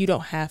just like you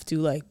don't have to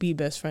like be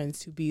best friends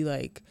to be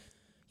like,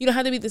 you don't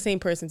have to be the same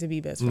person to be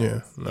best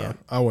friends. Yeah, no,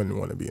 I wouldn't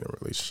want to be in a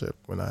relationship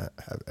when I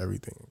have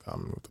everything in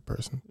common with the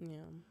person. Yeah.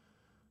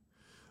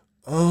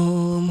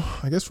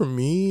 I guess for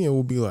me, it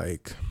will be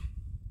like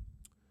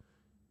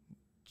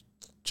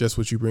just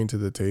what you bring to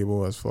the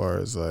table as far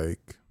as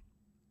like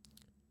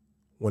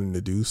wanting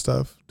to do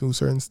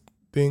certain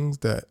things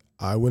that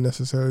I wouldn't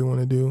necessarily want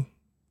to do.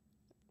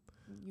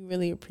 You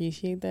really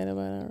appreciate that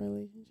about our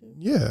relationship?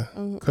 Yeah,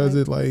 because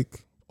it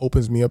like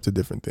opens me up to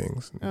different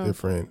things,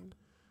 different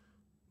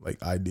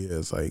like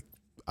ideas. Like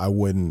I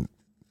would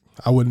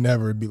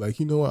never be like,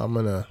 you know what, I'm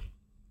gonna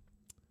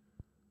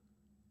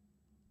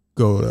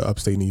go to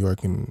upstate New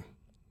York and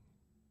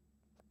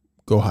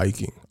go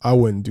hiking. I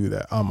wouldn't do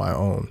that on my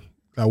own.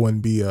 I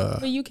wouldn't be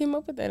But you came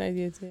up with that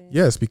idea today.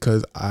 Yes,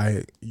 because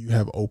you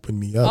have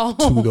opened me up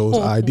to those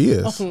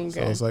ideas. Okay.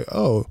 So I was like,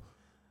 oh,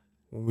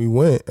 when we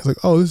went, it's like,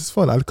 oh, this is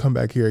fun. I'd come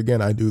back here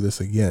again. I do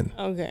this again.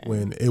 Okay.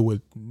 When it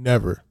would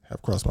never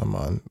have crossed my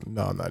mind.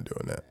 No, I'm not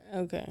doing that.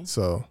 Okay.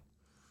 So,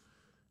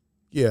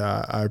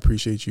 yeah, I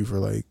appreciate you for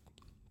like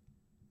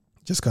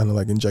just kind of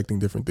like injecting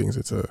different things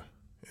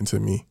into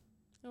me.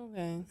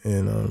 Okay.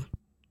 And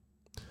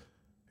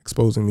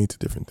exposing me to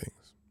different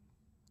things.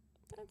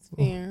 That's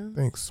fair. Well,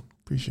 thanks.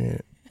 Appreciate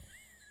it.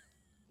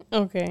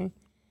 Okay.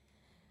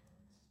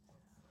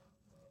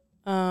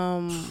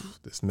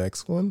 This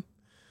next one.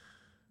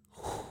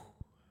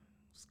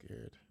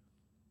 Scared.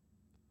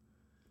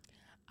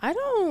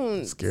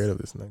 I'm scared of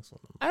this next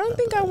one. I don't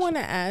think I want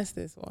to ask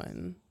this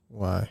one.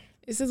 Why?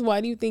 It says, why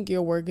do you think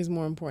your work is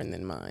more important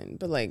than mine?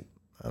 But like,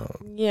 I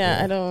don't.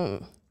 I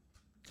don't.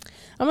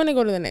 I'm going to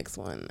go to the next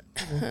one.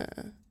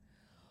 Mm-hmm.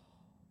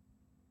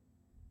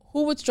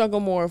 Who would struggle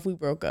more if we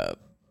broke up?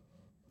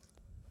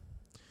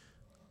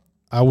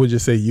 I would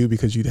just say you,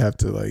 because you'd have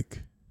to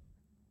like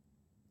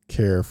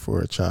care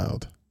for a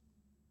child.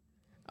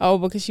 Oh,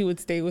 because she would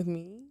stay with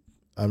me?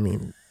 I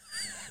mean,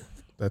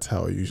 that's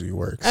how it usually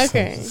works.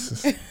 Okay.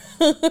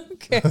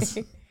 Okay.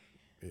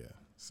 Yeah.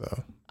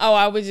 So. Oh,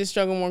 I would just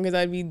struggle more because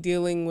I'd be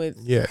dealing with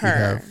her. You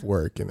have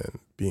work and then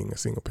being a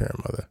single parent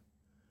mother.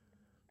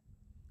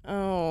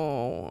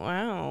 Oh,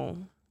 wow.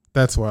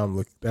 That's why I'm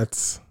looking.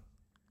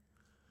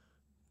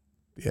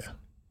 Yeah.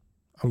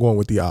 I'm going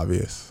with the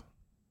obvious.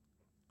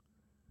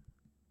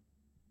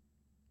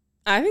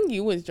 I think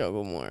you would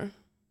struggle more.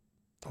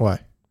 Why?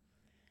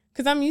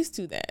 Because I'm used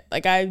to that.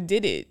 Like, I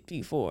did it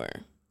before.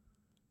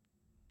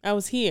 I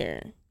was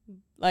here.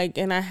 Like,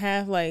 and I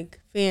have, like,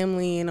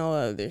 family and all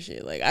that other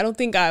shit. Like, I don't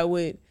think that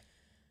would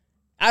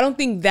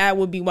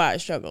be why I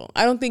struggle.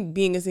 I don't think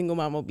being a single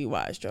mom would be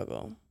why I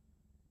struggle.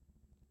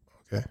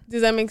 Okay.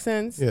 Does that make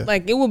sense? Yeah.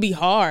 Like, it would be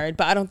hard,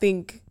 but I don't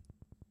think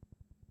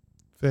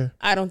Fair.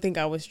 I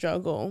would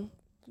struggle.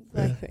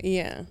 Fair. Like,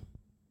 yeah.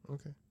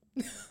 Okay.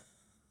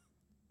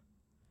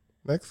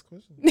 Next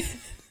question.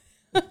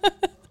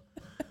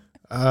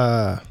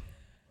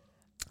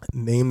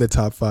 Name the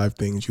top 5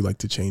 things you like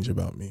to change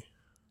about me.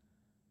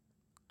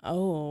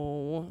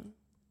 Oh.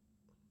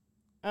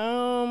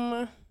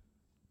 Hey,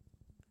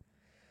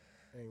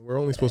 we're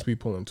only supposed to be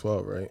pulling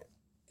 12, right?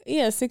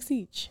 Yeah, 6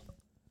 each.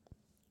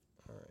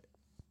 All right.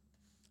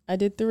 I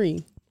did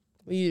 3.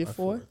 Well, you did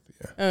 4?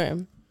 Yeah.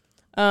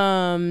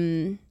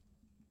 Okay.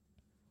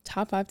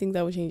 Top 5 things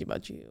I would change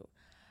about you.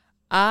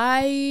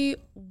 I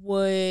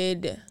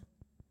would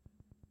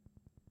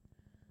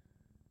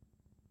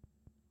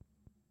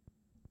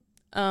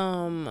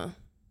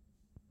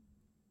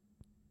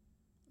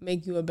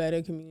make you a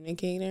better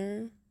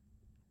communicator,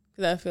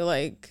 because I feel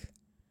like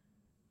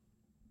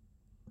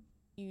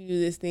you do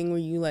this thing where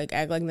you like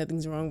act like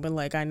nothing's wrong, but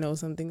like I know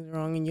something's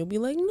wrong, and you'll be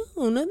like,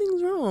 no,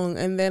 nothing's wrong,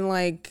 and then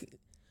like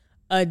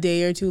a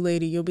day or two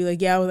later you'll be like,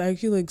 yeah, I was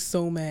actually like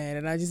so mad,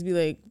 and I just be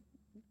like,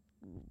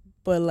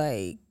 but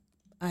like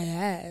I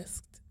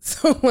asked.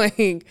 So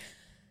like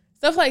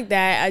stuff like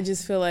that, I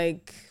just feel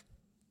like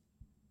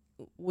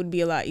would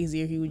be a lot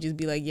easier if you would just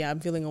be like, yeah, I'm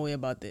feeling a way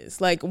about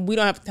this. Like, we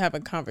don't have to have a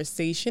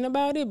conversation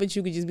about it, but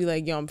you could just be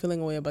like, yo, I'm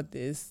feeling a way about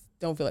this.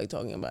 Don't feel like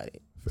talking about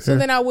it. Fair. So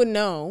then I would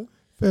know.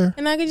 Fair.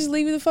 And I could just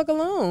leave you the fuck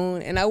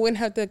alone. And I wouldn't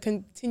have to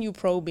continue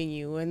probing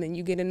you, and then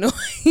you get annoyed.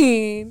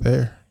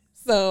 Fair.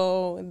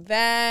 So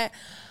that,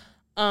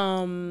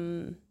 I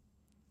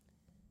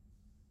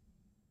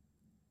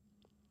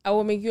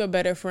will make you a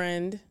better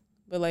friend,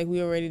 but like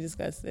we already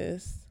discussed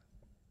this.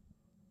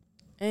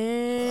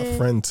 And a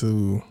friend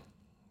to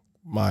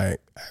my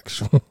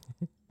actual,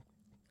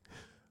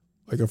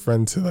 like a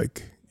friend to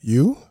like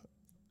you?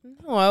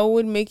 No, I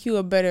would make you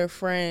a better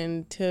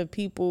friend to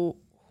people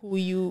who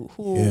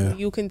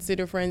you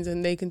consider friends,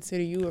 and they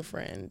consider you a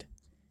friend.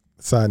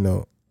 Side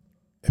note,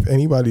 if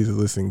anybody's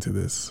listening to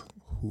this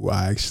who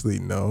I actually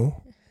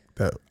know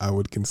that I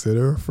would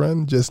consider a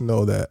friend, just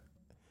know that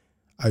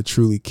I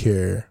truly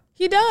care.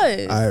 He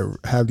does. I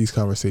have these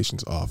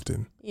conversations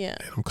often. Yeah.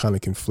 And I'm kind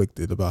of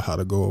conflicted about how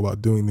to go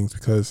about doing things,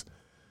 because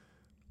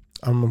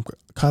I'm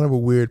kind of a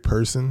weird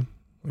person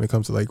when it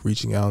comes to like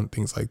reaching out and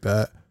things like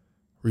that.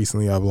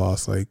 Recently, I've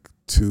lost like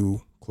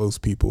 2 close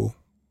people.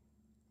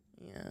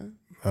 Yeah.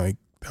 Like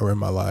that were in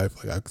my life.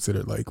 Like I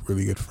considered like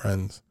really good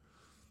friends,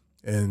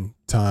 and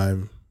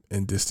time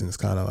and distance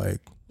kind of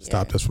like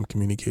stopped us from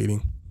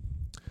communicating.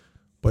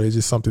 But it's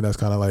just something that's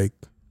kind of like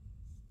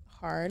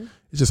hard.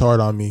 It's just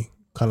hard on me.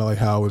 Kind of like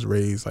how I was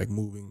raised, like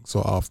moving so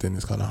often.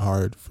 It's kind of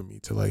hard for me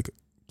to like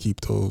keep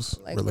those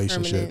like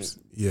relationships.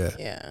 Permanent.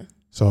 Yeah.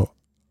 So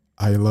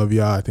I love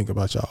y'all. I think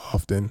about y'all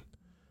often.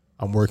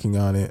 I'm working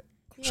on it.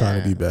 I'm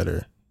trying to be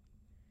better.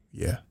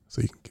 Yeah.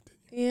 So you can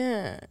continue.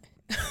 Yeah.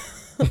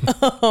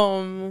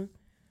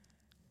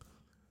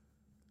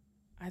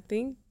 I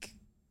think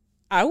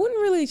I wouldn't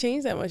really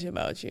change that much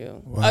about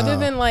you. Wow. Other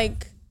than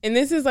like, and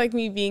this is like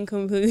me being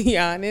completely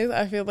honest,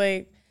 I feel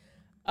like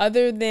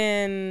other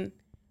than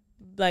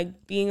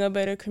like being a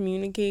better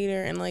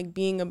communicator and like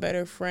being a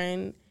better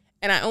friend,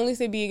 And I only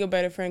say being a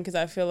better friend because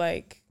I feel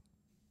like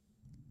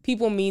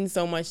people mean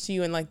so much to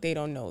you and like they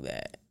don't know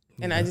that.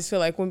 And I just feel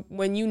like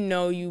when you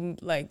know you,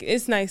 like,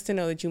 it's nice to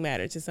know that you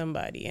matter to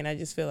somebody. And I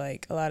just feel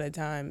like a lot of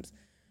times,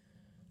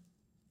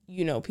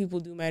 you know, people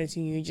do matter to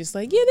you. You're just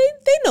like, yeah,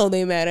 they know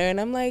they matter. And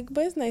I'm like,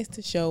 but it's nice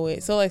to show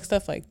it. So like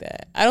stuff like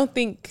that. I don't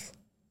think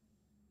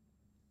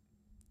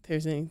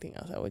there's anything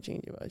else I would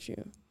change about you.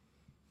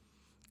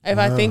 If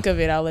I think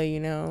of it, I'll let you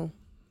know.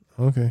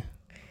 Okay.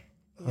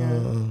 Yeah.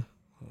 What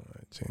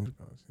I change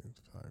about you?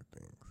 5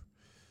 things.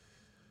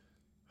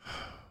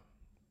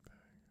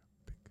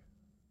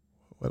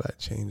 What I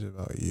change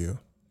about you?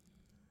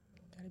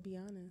 Gotta be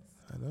honest.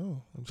 I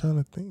know. I'm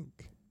trying to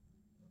think.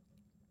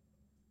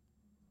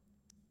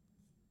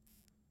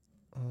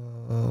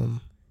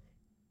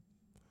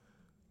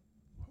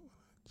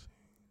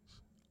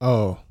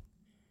 Oh,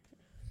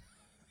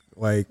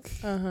 like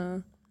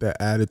the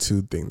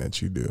attitude thing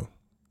that you do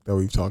that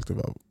we've talked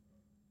about.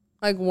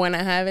 Like when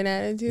I have an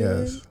attitude?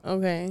 Yes.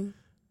 Okay.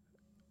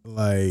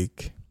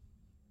 Like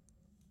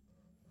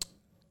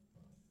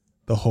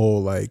the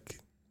whole like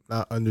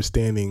not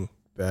understanding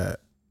that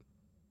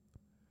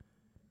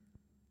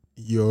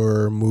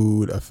your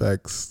mood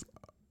affects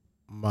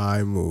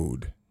my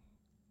mood.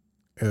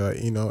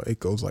 You know, it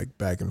goes like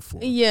back and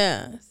forth.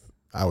 Yes.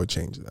 I would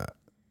change that.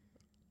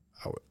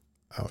 I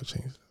would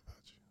change that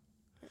about you.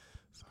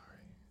 Sorry.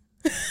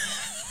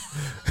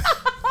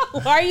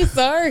 Why are you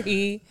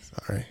sorry?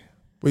 Sorry.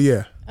 But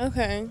yeah.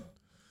 Okay.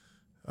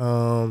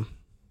 What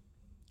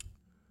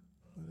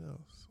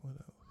else?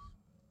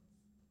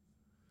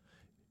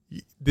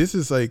 This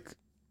is like,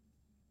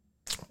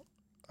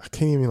 I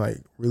can't even like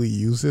really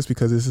use this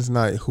because this is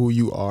not who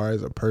you are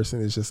as a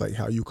person. It's just like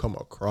how you come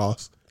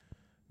across.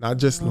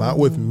 Not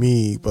with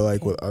me, but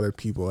like with other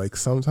people. Like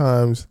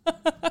sometimes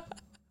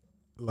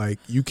like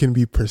you can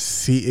be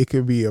perceived, it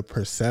could be a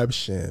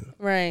perception.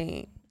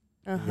 Right.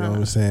 You know what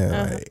I'm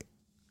saying?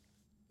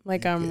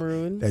 Like I'm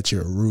rude. That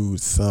you're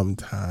rude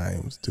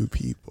sometimes to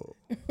people.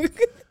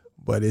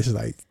 But it's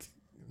like,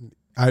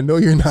 I know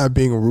you're not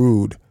being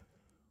rude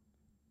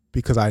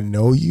because I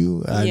know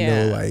you. I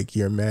know like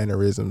your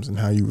mannerisms and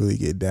how you really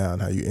get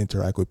down, how you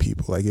interact with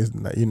people. Like it's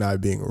not, you're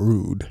not being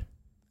rude.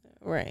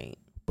 Right.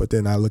 But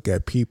then I look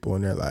at people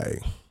and they're like,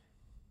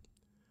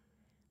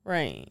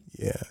 right.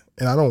 Yeah.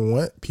 And I don't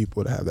want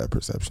people to have that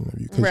perception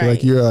of you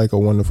because you're like a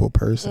wonderful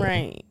person.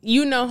 Right.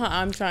 You know how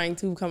I'm trying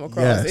to come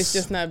across. Yes. It's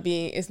just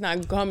it's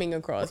not coming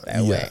across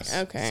that way.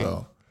 Okay.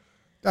 So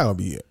that'll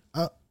be it.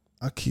 I'll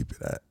keep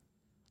it at.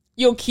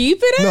 You'll keep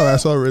it at? No,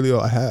 that's really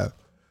all I have.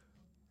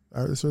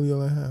 That's really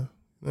all I have.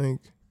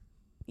 Like,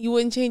 you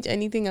wouldn't change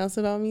anything else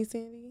about me,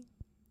 Sandy?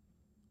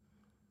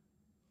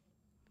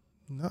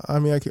 No, I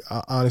mean,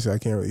 honestly, I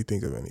can't really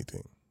think of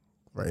anything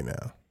right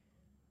now.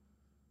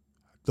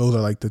 Those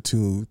are like the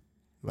 2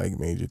 like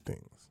major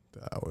things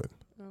that I would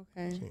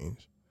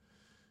change.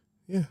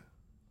 Yeah.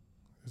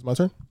 It's my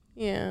turn?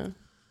 Yeah.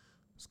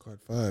 It's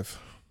card 5.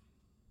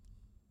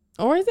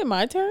 Or is it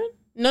my turn?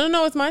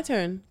 No, it's my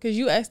turn. Because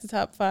you asked the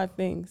top 5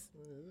 things.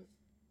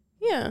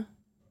 Yeah.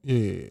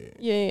 Yeah.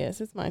 Yes,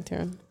 it's my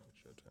turn.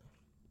 It's your turn.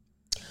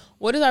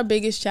 What is our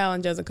biggest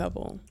challenge as a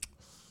couple?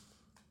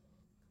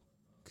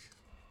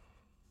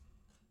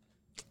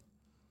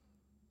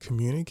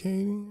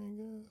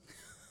 Communicating,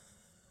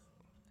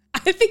 I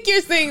guess. I think you're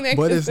saying that.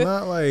 But it's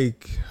not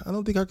like, I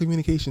don't think our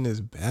communication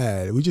is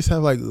bad. We just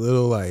have like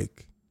little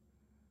like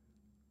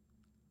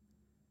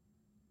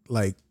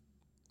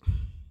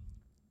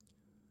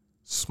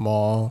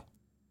small,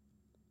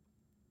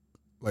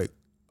 like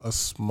a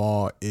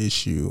small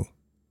issue.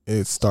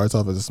 It starts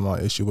off as a small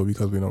issue, but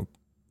because we don't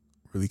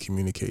really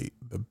communicate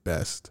the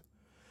best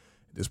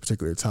at this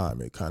particular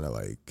time, it kind of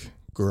like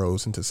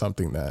grows into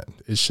something that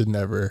it should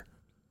never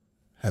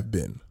have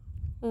been.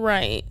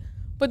 Right.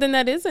 But then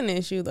that is an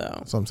issue, though.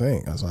 That's what I'm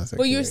saying. That's why I said.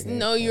 But you're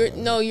saying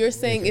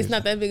it's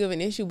not that big of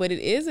an issue, but it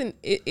is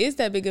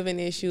that big of an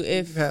issue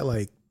if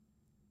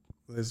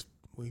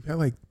we've had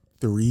like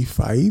 3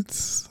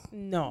 fights.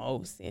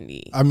 No,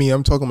 Cindy. I mean,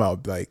 I'm talking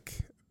about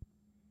like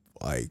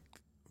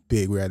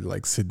big. We had to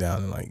like sit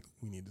down and like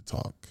we need to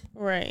talk.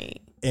 Right.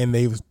 And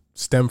they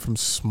stem from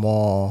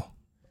small.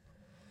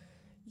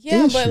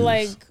 Yeah,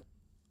 issues.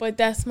 but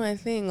that's my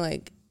thing.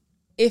 Like,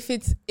 if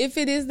it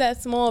is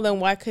that small,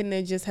 then why couldn't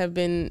it just have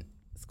been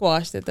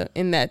squashed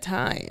in that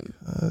time?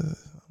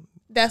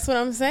 That's what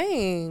I'm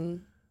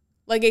saying.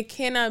 Like, it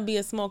cannot be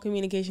a small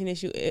communication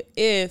issue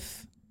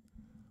if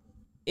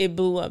it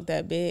blew up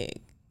that big.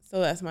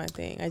 So that's my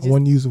thing. I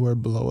wouldn't use the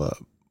word blow up.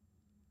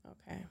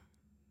 Okay.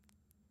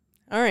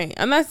 All right.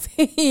 I'm not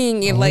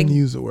saying it I like. wouldn't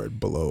use the word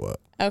blow up.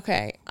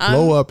 Okay.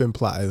 Blow up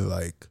implies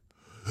like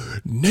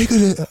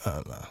negative.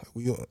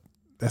 No,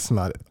 that's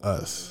not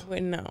us.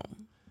 No.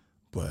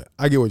 But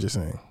I get what you're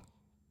saying.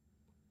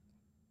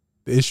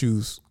 The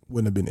issues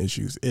wouldn't have been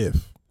issues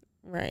if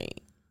we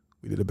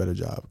did a better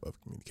job of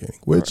communicating,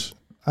 which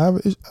I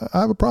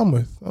have a problem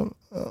with.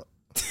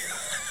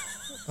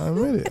 I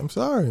admit it. I'm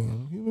sorry.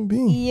 I'm a human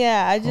being.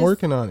 Yeah, I'm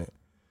working on it.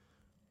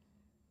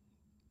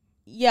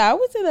 yeah, I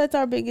would say that's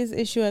our biggest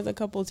issue as a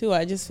couple too.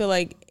 I just feel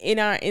like in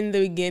the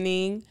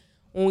beginning,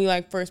 when we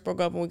like first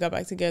broke up and we got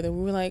back together,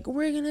 we were like,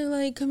 we're gonna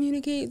like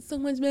communicate so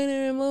much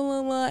better and blah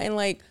blah blah. And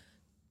like,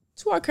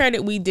 to our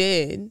credit, we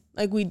did.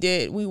 Like we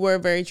were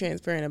very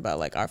transparent about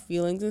like our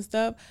feelings and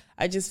stuff.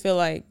 I just feel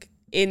like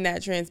in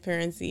that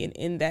transparency and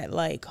in that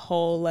like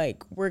whole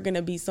like we're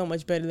gonna be so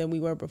much better than we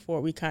were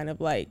before, we kind of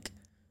like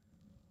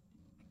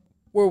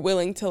were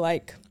willing to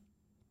like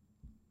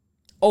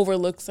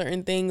overlook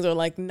certain things or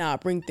like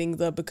not bring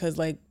things up because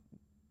like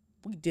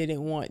we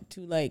didn't want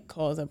to like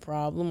cause a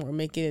problem or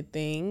make it a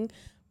thing.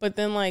 But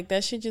then like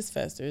that shit just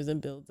festers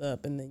and builds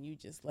up, and then you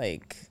just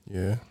like,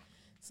 yeah.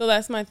 So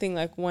that's my thing.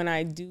 Like when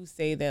I do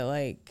say that,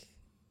 like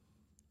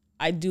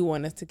I do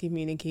want us to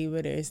communicate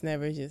better, it's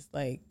never just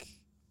like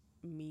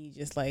me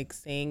just like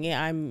saying it.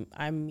 I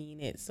mean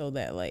it, so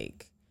that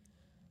like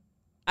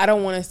I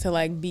don't want us to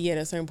like be at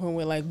a certain point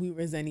where like we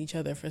resent each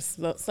other for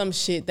some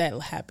shit that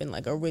happened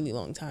like a really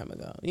long time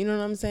ago. You know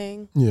what I'm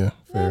saying? Yeah,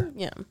 fair.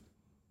 Yeah,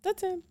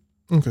 that's it.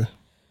 Okay.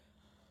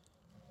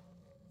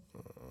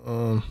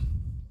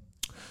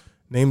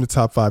 Name the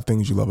top 5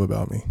 things you love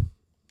about me.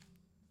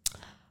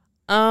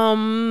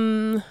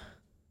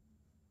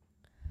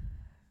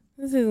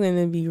 This is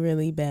gonna be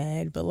really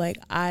bad, but like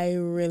I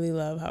really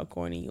love how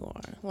corny you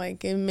are.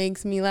 Like it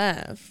makes me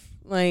laugh.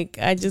 Like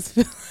I just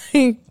feel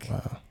like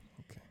Wow.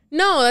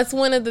 no, that's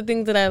one of the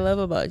things that I love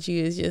about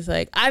you is just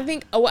like I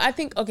think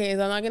okay,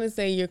 so I'm not gonna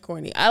say you're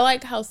corny. I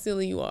like how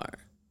silly you are.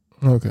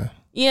 Okay.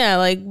 Yeah,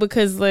 like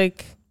because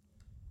like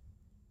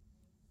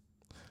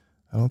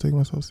I don't take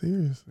myself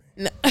seriously.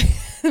 no,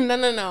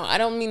 no. I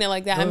don't mean it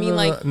like that. I mean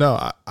like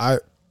no. I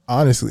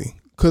honestly,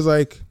 cause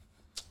like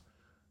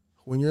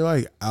when you're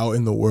like out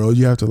in the world,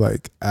 you have to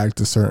like act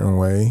a certain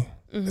way.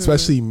 Mm-hmm.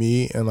 Especially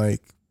me and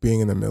like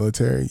being in the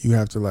military, you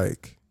have to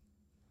like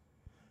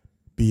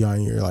be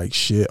on your like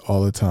shit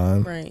all the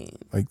time. Right.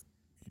 Like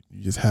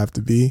you just have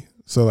to be.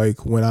 So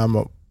like when I'm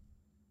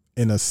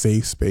in a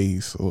safe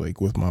space or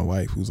like with my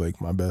wife, who's like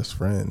my best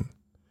friend,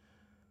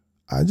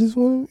 I just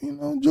want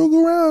to, joke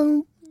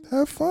around,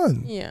 have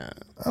fun. Yeah.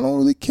 I don't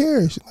really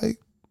care. She, like,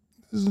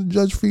 this is a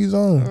judge-free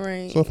zone.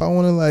 Right. So if I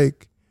want to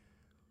like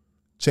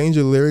change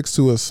the lyrics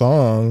to a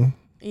song,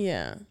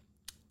 yeah,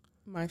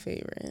 my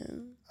favorite,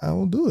 I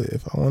will do it.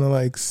 If I want to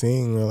like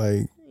sing or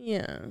like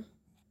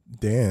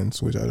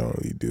dance, which I don't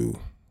really do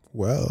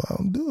well,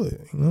 I'll do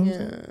it. You know what I'm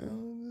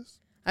saying?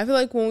 I feel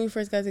like when we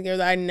first got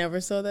together, I never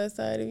saw that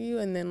side of you,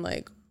 and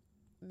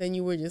then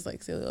you were just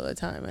like silly all the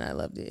time, and I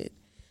loved it.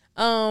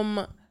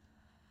 I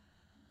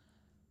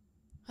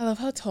love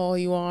how tall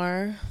you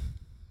are.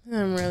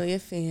 I'm really a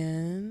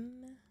fan.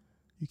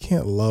 You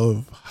can't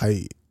love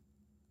height.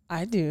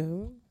 I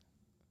do.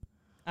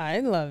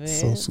 I love it.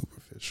 So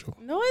superficial.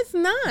 No, it's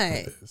not.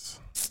 It is.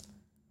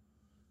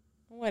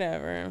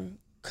 Whatever.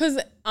 Because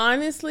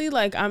honestly,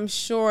 like, I'm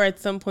sure at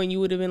some point you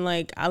would have been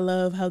like, I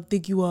love how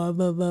thick you are,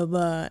 blah, blah,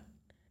 blah.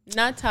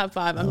 Not top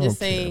 5. I'm just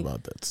saying. I don't care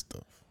about that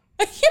stuff.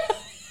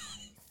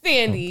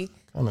 Sandy.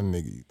 What kind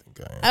of nigga you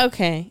think I am?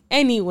 Okay.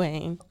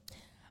 Anyway.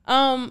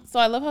 So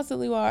I love how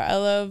silly you are. I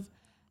love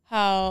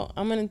how,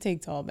 I'm going to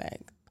take tall back.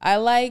 I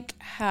like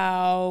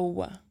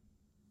how,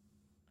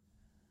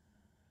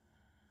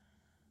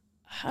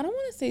 I don't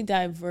want to say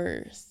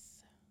diverse.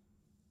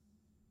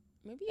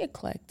 Maybe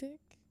eclectic.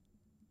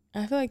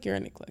 I feel like you're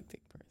an eclectic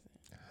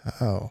person.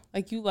 How?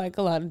 Like you like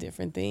a lot of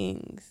different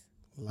things.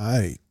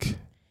 Like.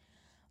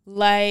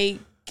 I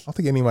don't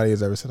think anybody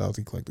has ever said I was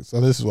eclectic. So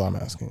this is what I'm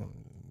asking.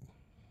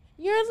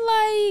 You're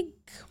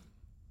like,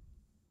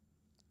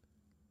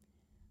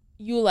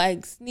 you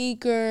like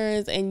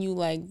sneakers and you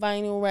like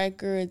vinyl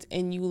records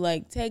and you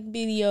like tech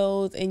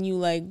videos and you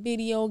like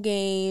video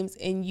games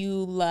and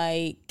you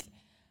like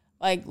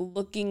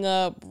looking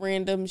up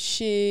random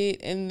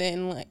shit, and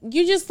then like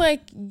you just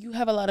like you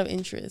have a lot of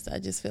interests. I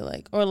just feel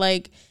like, or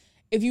like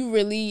if you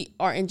really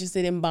are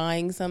interested in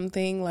buying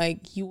something,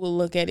 like you will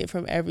look at it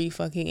from every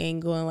fucking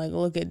angle and like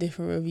look at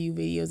different review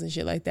videos and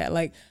shit like that.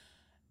 Like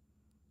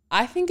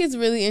I think it's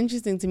really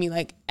interesting to me,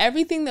 like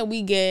everything that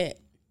we get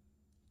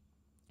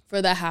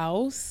for the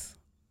house,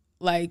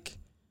 like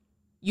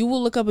you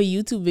will look up a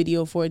YouTube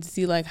video for it to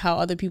see like how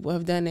other people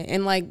have done it,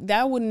 and like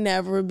that would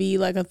never be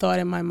like a thought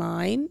in my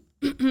mind.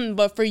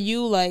 But for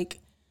you,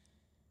 like,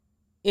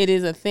 it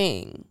is a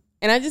thing.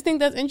 And I just think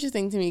that's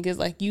interesting to me because,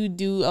 like, you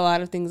do a lot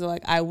of things that,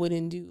 like, I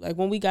wouldn't do. Like,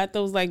 when we got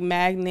those, like,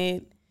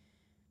 magnet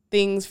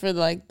things for,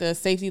 like, the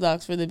safety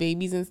locks for the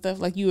babies and stuff,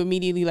 like, you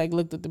immediately, like,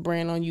 looked at the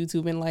brand on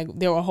YouTube and, like,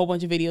 there were a whole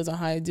bunch of videos on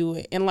how to do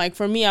it. And, like,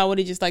 for me, I would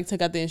have just, like,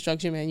 took out the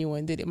instruction manual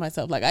and did it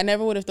myself. Like, I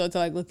never would have thought to,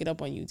 like, look it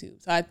up on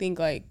YouTube. So I think,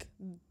 like...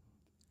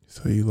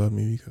 So you love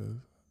me because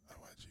I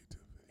watch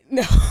YouTube?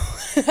 No.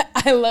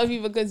 I love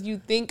you because you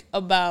think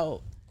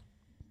about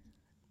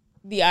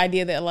the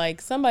idea that like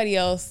somebody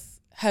else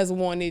has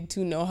wanted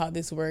to know how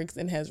this works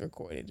and has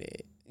recorded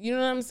it. You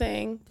know what I'm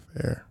saying?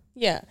 Fair.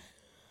 Yeah.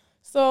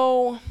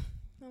 So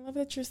I love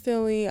that you're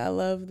silly. I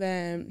love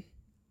that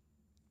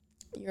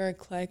you're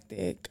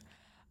eclectic.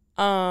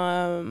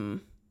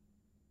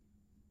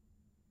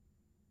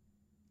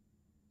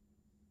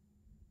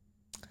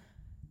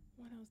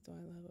 else do I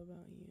love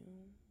about you?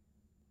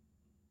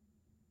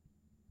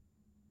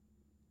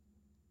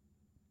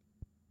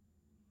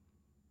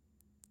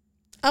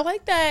 I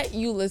like that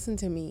you listen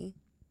to me.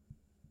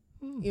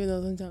 Even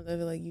though sometimes I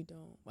feel like you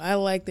don't. I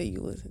like that you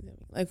listen to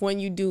me. Like when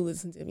you do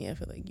listen to me, I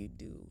feel like you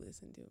do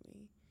listen to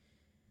me.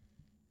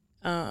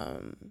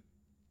 And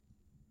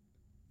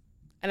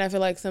I feel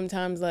like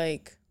sometimes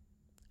like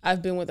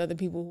I've been with other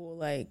people who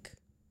like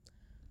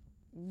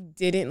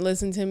didn't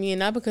listen to me, and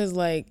not because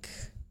like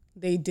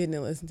they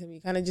didn't listen to me,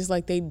 kind of just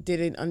like they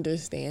didn't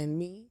understand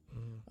me,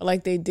 or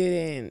like they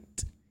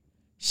didn't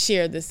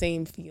share the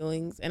same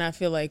feelings. And I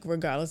feel like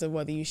regardless of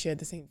whether you share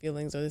the same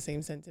feelings or the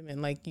same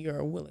sentiment, like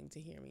you're willing to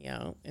hear me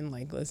out and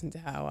like listen to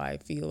how I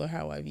feel or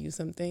how I view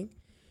something.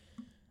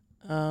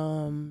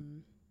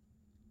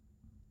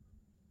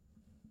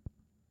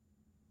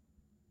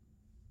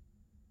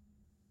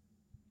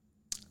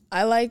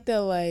 I like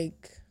that,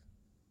 like,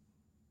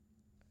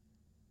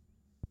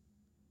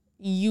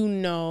 you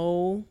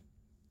know,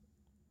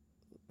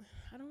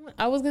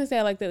 I was gonna say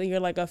I like that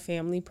you're like a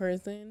family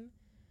person,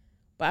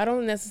 but I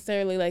don't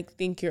necessarily like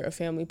think you're a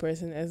family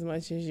person as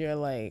much as you're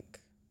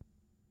like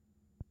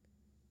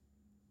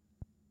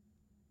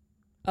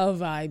a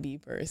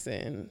vibey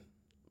person.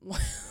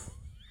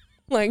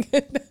 Like,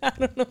 I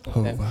don't know.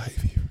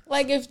 Vibey.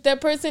 Like if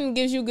that person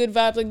gives you good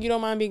vibes, like you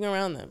don't mind being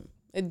around them.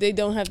 They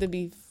don't have to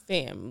be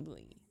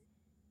family.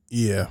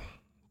 Yeah.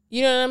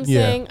 You know what I'm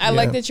saying? I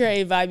like that you're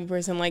a vibey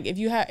person. Like if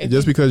you have,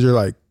 just because you're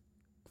like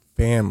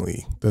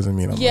family doesn't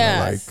mean I'm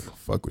gonna like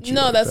fuck with you.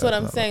 No, like that's that. what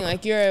I'm saying.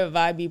 Like you're a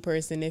vibey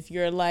person. If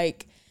you're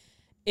like,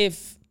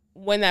 if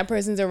when that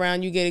person's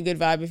around, you get a good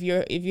vibe. If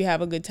you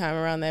have a good time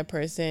around that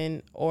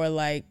person, or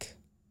like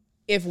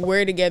if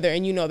we're together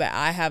and you know that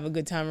I have a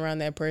good time around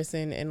that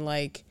person, and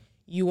like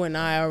you and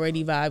I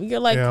already vibe, you're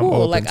like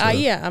cool. Like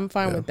I'm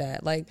fine with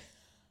that. Like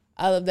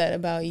I love that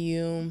about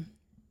you.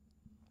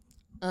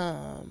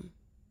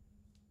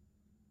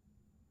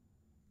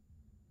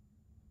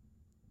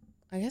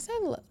 I guess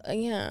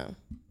yeah.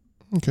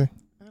 Okay.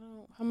 I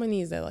don't. How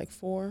many is that? Like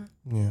 4?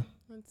 Yeah.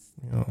 You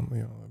don't love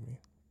me.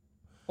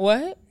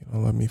 What? You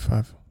don't love me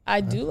 5. I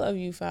do love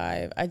you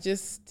 5. I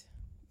just.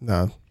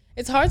 Nah.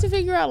 It's hard to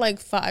figure out like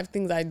 5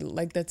 things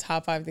like the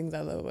top 5 things I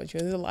love about you.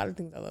 There's a lot of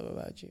things I love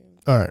about you.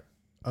 All right.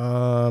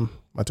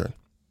 My turn.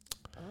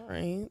 All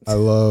right. I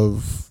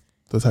love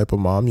the type of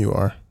mom you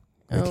are.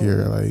 Like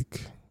you're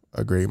like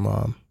a great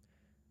mom.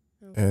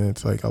 Okay. And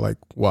it's like I like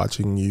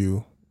watching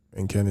you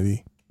and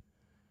Kennedy.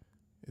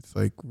 It's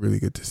like really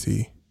good to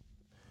see.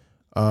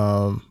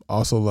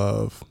 Also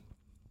love,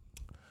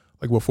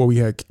 like before we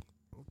had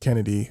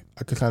Kennedy,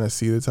 I could kind of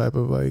see the type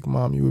of like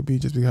mom you would be,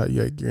 just because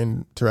your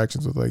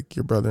interactions with like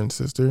your brother and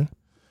sister.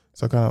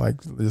 So I kind of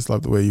like just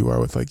love the way you are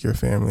with like your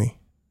family.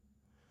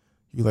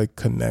 You like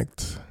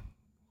connect.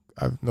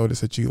 I've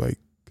noticed that you're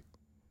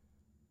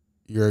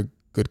a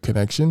good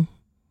connection.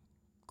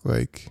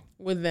 Like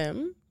with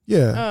them?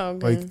 Yeah. Oh,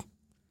 okay. Like,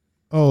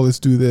 oh, let's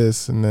do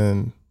this. And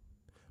then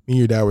me and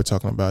your dad were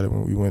talking about it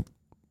when we went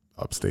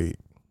upstate.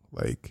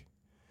 Like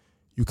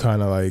you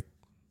kind of like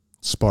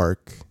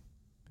spark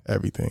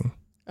everything.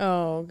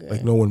 Oh, okay.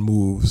 Like no one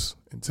moves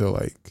until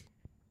like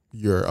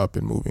you're up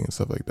and moving and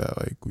stuff like that.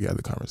 Like we had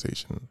the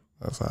conversation.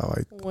 That's how I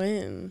like.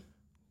 When?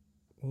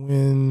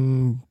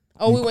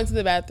 Oh, we went to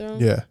the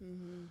bathroom? Yeah.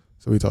 Mm-hmm.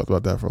 So we talked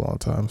about that for a long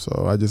time.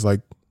 So I just like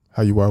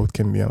how you are with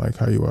Kennedy. I like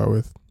how you are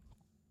with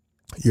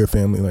your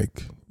family.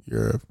 Like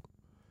you're a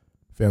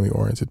family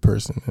oriented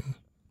person, and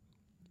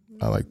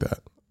I like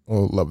that.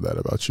 Well, love that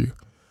about you.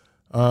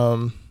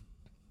 I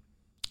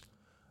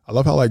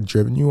love how like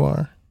driven you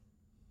are.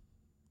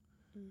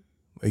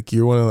 Like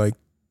you're one of like,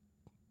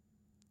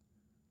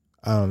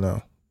 I don't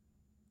know,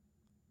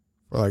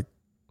 for like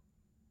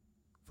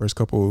first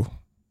couple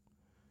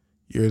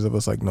years of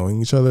us like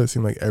knowing each other, it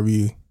seemed like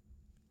every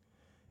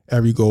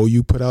goal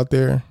you put out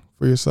there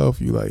for yourself,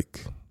 you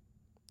like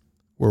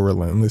were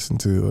relentless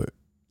until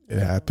it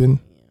happened.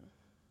 Yeah.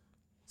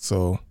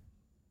 So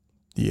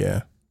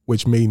yeah,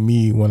 which made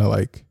me want to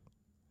like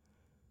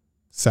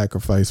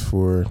sacrifice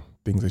for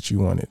things that you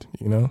wanted,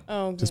 you know?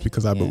 Oh, okay. Just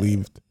because I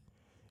believed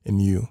in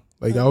you.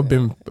 Like I've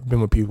been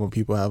with people when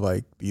people have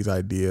like these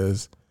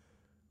ideas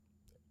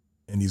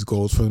and these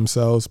goals for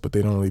themselves, but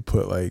they don't really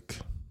put like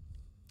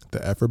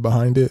the effort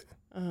behind it.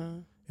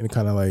 And it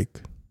kind of like,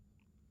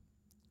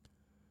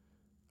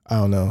 I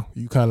don't know,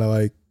 you kind of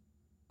like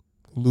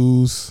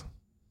lose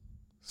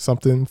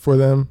something for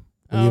them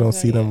when you don't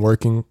see them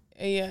working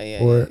for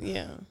it.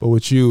 Yeah. But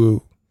with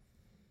you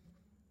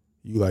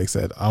like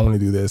said, I want to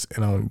do this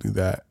and I want to do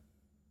that.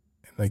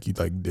 And like you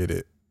like did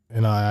it.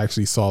 And I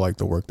actually saw like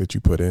the work that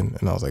you put in,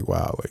 and I was like,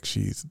 wow, like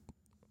she's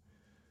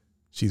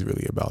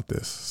really about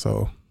this.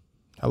 So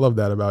I love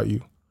that about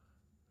you.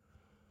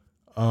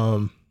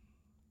 How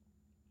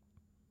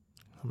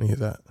many is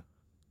that?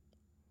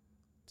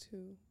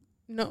 2.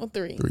 No,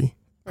 3. 3.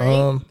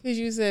 Right? Because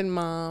you said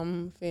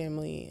mom,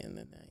 family, and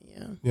then that,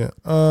 Yeah.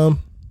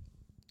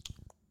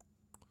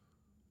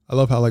 I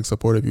love how like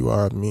supportive you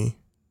are of me.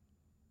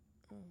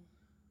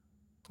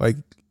 Like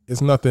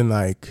it's nothing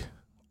like,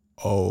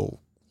 oh,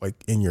 like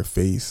in your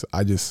face.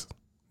 I just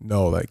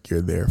know like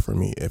you're there for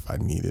me if I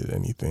needed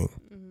anything.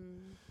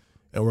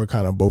 And we're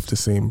kind of both the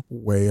same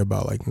way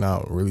about like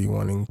not really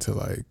wanting to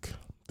like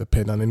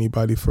depend on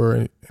anybody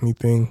for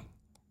anything,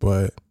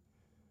 but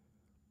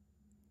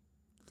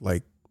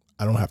like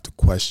I don't have to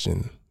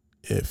question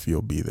if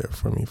you'll be there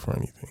for me for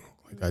anything.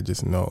 Like I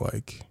just know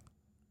like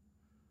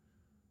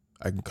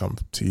I can come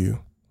to you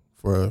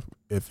for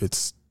if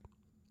it's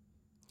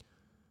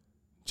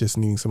just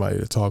needing somebody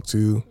to talk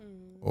to,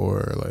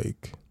 or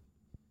like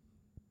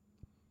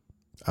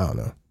I don't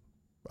know.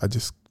 I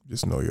just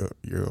know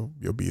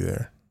you'll be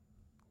there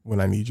when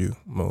I need you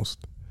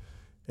most.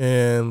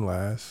 And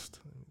last,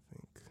 let me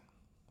think.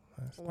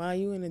 Wow,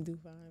 you in a do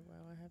 5, bro.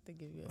 I have to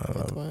give you a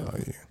 12.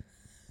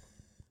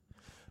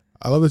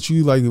 I love that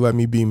you like let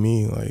me be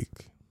me,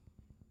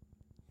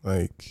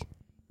 like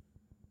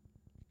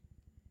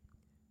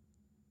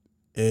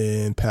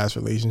in past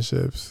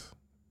relationships.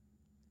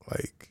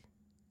 Like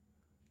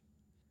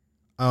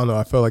I don't know,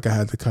 I felt like I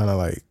had to kind of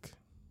like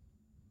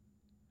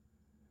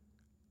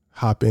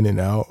hop in and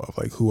out of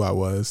like who I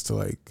was to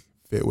like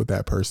fit with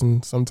that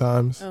person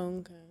sometimes. Oh,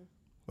 okay.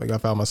 Like I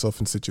found myself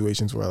in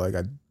situations where like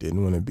I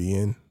didn't want to be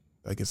in.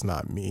 Like it's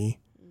not me.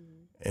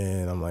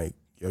 And I'm like,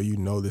 yo, you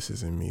know this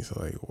isn't me. So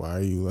like why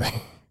are you like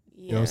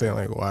you know what I'm saying?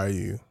 Like why are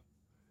you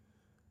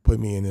put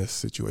me in this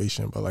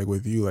situation? But like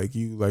with you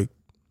you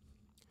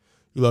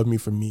love me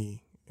for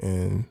me,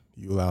 and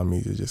you allow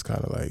me to just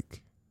kind of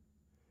like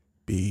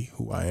be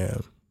who I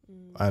am.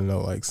 I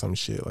know like some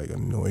shit like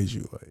annoys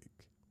you, like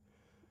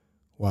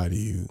why do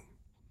you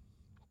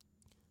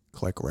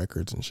collect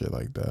records and shit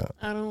like that?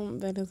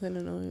 That doesn't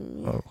annoy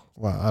me. Oh,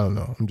 well, I don't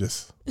know. I'm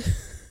just,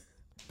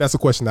 that's a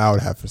question I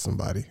would have for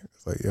somebody.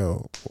 It's like,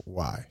 yo,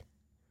 why?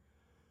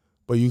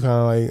 But you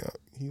kind of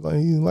like,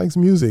 he likes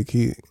music.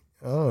 He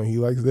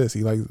likes this.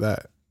 He likes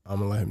that. I'm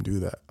going to let him do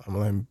that. I'm going to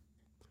let him,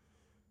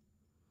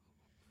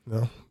 you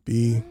know,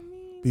 be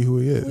who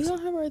he is. We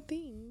don't have our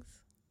things.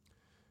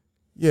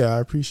 Yeah, I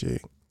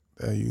appreciate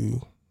that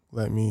you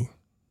let me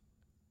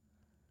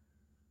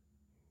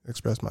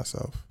express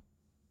myself.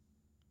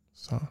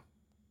 So,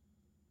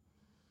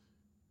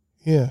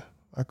 yeah,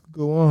 I could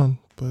go on,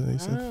 but they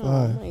said 5.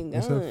 Oh my God.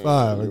 They said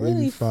 5. I gave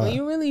you 5.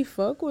 You really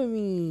fuck with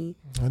me.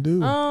 I do.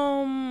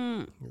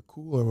 You're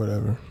cool or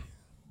whatever.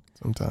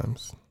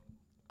 Sometimes.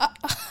 All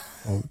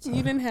the time.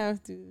 You didn't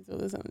have to.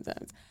 So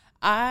sometimes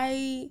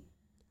I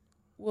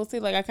will say,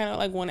 like, I kind of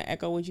like want to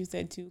echo what you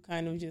said too.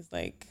 Kind of just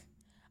like,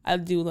 I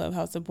do love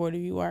how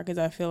supportive you are, because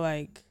I feel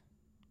like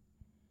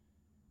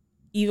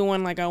even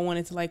when like I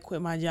wanted to like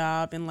quit my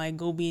job and like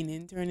go be an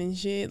intern and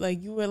shit,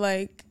 like you were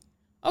like,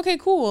 okay,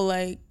 cool,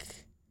 like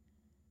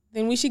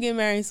then we should get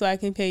married so I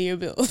can pay your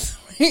bills.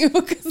 Right?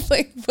 Because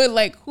like, but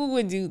like who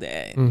would do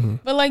that?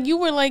 But like you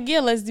were like,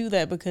 yeah, let's do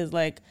that, because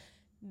like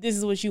this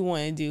is what you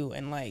want to do.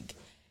 And like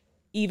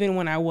even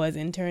when I was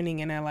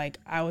interning and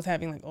I was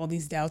having like all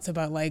these doubts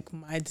about like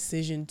my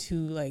decision to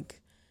like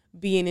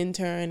be an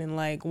intern and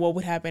like what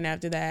would happen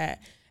after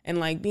that, and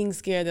like being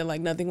scared that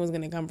like nothing was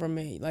gonna come from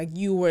it, like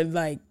you were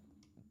like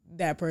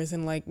that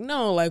person, like,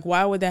 no, like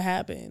why would that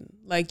happen?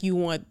 Like you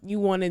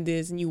wanted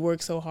this and you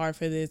worked so hard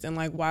for this, and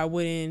like why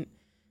wouldn't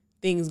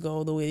things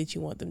go the way that you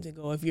want them to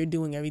go if you're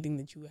doing everything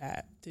that you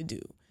have to do?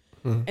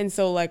 And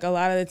so like a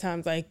lot of the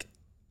times, like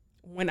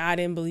when I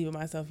didn't believe in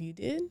myself, you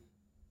did.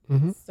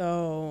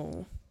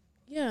 So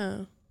yeah.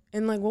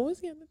 And like what was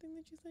the other thing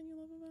that you said you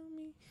love about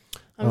me?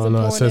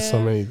 I said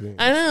so many things.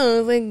 I know, it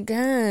was like,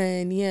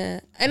 God, yeah.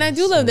 And I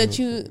do love that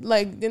you,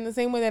 like, in the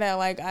same way that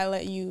I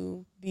let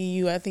you be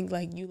you, I think,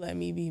 like, you let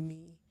me be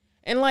me.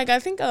 And, like, I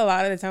think a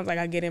lot of the times, like,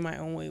 I get in my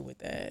own way with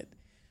that,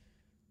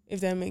 if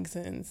that makes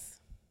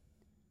sense.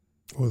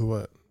 With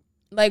what?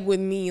 Like, with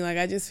me, like,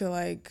 I just feel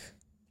like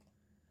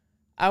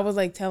I was,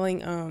 like,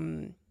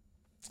 telling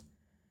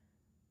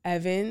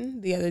Evan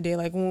the other day,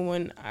 like,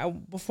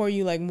 before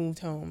you, like, moved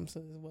home,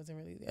 so this wasn't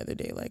really the other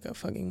day, like, a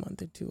fucking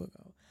month or 2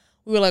 ago.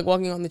 We were like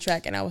walking on the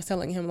track, and I was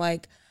telling him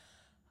like,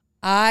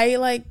 I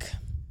like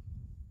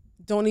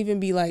don't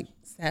even be like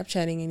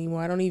Snapchatting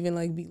anymore. I don't even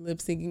like be lip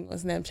syncing on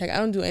Snapchat. I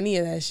don't do any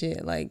of that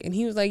shit. Like, and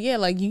he was like, yeah,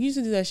 like you used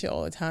to do that shit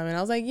all the time. And I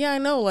was like, yeah, I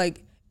know.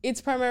 Like,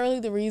 it's primarily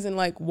the reason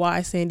like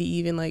why Sandy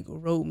even like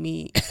wrote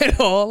me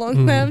at all on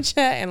Snapchat.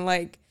 And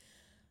like,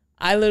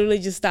 I literally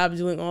just stopped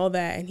doing all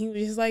that. And he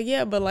was just like,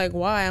 yeah, but like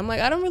why? I'm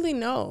like, I don't really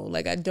know.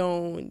 Like, I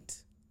don't.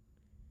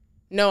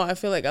 No, I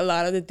feel like a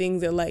lot of the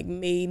things that like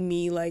made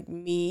me like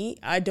me,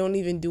 I don't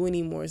even do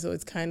anymore. So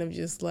it's kind of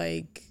just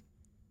like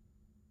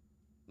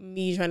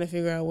me trying to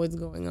figure out what's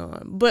going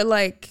on. But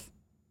like,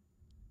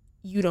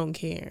 you don't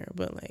care.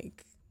 But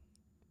like,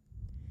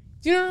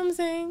 do you know what I'm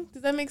saying?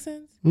 Does that make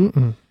sense?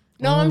 No,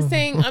 I'm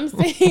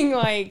saying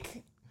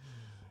like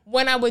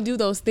when I would do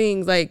those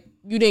things, like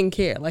you didn't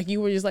care. Like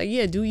you were just like,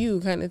 yeah, do you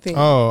kind of thing.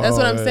 That's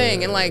what I'm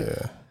saying. And like.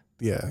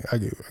 Yeah, I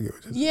get what you're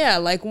saying. Yeah,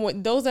 like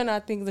those are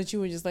not things that you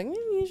were just like,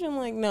 you should. I'm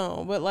like,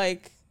 no, but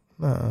like,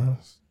 nah.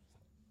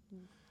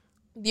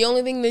 The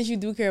only thing that you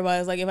do care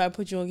about is like if I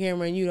put you on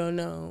camera and you don't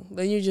know,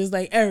 then you're just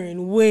like,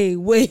 Aaron, wait.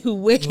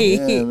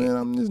 Yeah, man,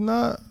 I'm just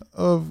not.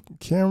 of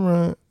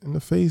camera in the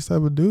face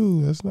type of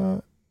dude. That's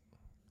not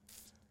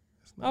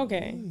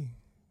Okay. me.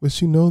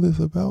 But you know this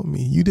about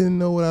me. You didn't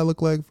know what I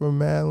look like for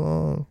mad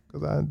long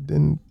because I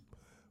didn't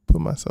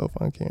put myself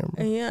on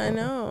camera. Yeah, I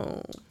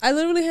know. I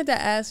literally had to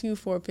ask you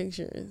for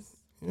pictures.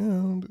 Yeah, I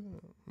don't do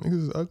that.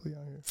 Niggas is ugly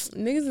out here.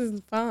 Niggas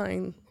is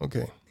fine.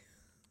 Okay.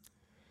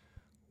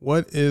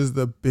 What is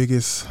the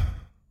biggest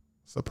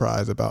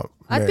surprise about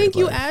I think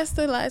you life? asked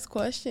the last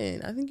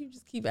question. I think you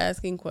just keep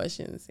asking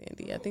questions,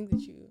 Sandy. I think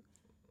that you.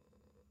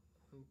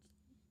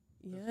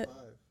 Yeah.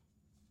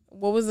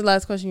 What was the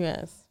last question you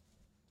asked?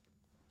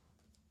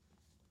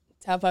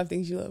 Top 5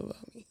 things you love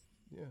about me.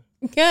 Yeah.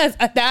 Yes,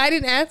 I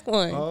didn't ask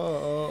one.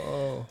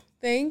 Oh.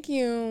 Thank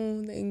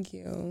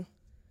you.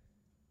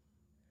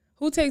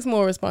 Who takes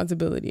more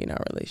responsibility in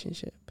our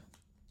relationship?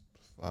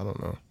 I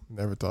don't know.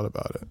 Never thought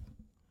about it.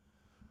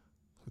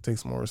 Who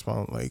takes more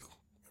responsibility? Like,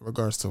 in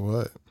regards to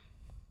what?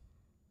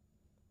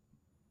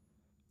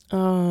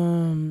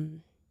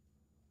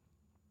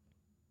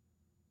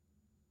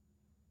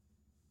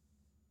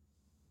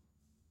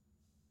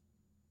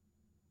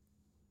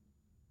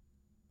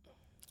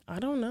 I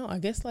don't know. I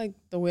guess like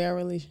the way our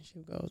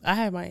relationship goes. I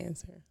have my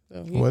answer.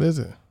 So What is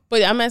it?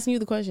 But I'm asking you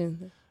the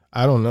question.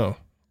 I don't know.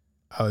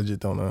 I legit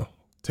don't know.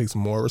 Takes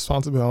more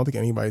responsibility. I don't think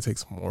anybody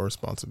takes more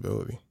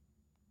responsibility.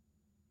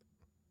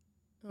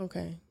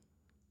 Okay.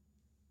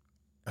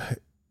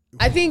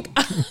 I think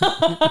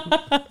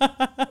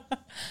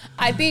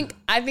I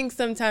think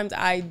sometimes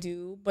I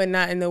do, but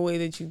not in the way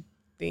that you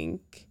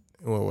think.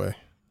 In what way?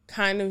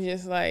 Kind of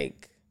just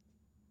like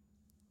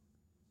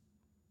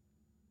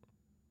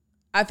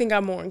I think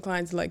I'm more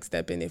inclined to like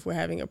step in if we're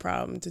having a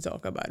problem to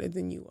talk about it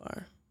than you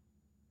are.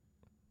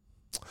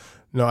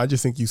 No, I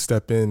just think you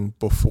step in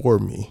before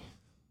me.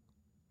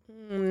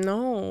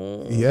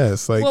 No.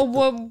 Yes, like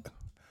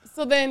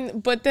so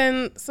then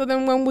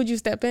when would you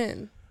step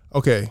in?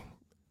 Okay.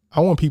 I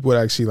want people to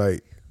actually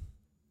like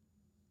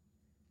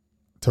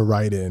to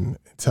write in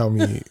and tell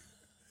me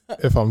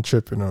if I'm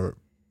tripping or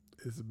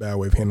it's a bad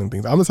way of handling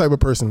things. I'm the type of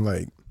person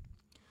like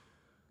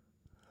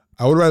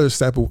I would rather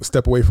step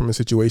away from a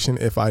situation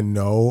if I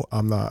know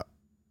I'm not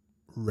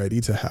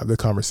ready to have the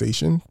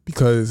conversation,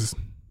 because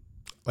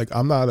like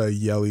I'm not a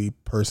yelly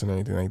person or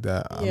anything like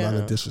that. I'm not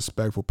a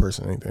disrespectful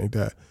person or anything like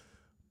that.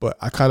 But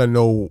I kind of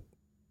know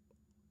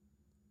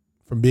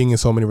from being in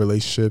so many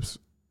relationships,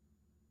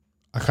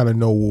 I kind of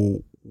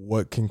know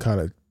what can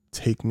kind of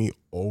take me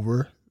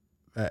over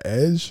that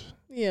edge.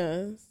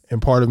 Yes.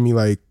 And part of me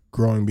like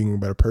growing, being a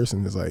better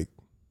person is like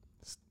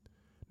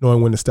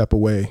knowing when to step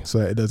away so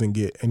that it doesn't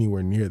get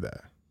anywhere near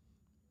that.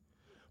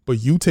 But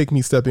you take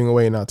me stepping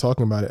away and not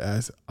talking about it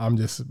as I'm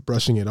just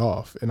brushing it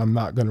off and I'm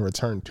not going to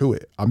return to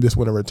it. I'm just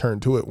going to return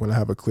to it when I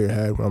have a clear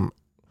head,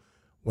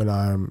 when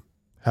I'm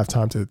have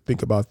time to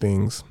think about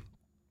things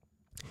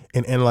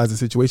and analyze the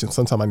situation.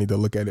 Sometimes I need to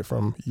look at it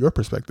from your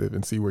perspective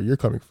and see where you're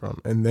coming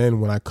from. And then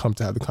when I come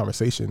to have the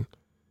conversation,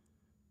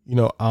 you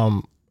know,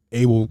 I'm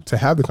able to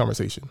have the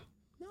conversation.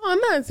 No, I'm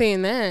not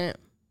saying that.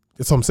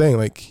 That's what I'm saying.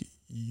 Like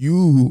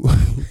you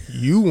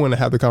want to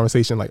have the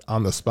conversation like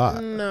on the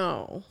spot.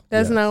 No,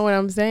 that's not what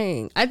I'm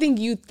saying. I think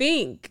you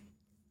think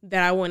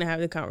that I want to have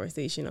the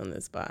conversation on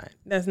the spot.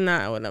 That's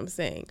not what I'm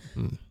saying.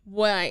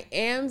 What I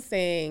am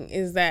saying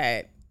is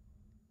that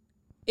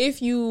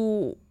if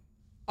you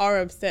are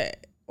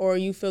upset or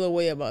you feel a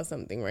way about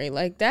something, right?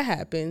 Like that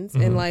happens.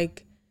 And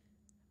like,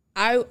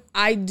 I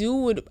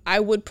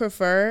would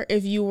prefer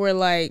if you were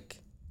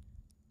like,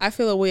 I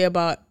feel a way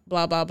about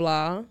blah, blah,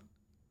 blah.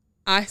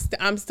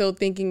 I'm still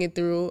thinking it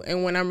through.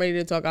 And when I'm ready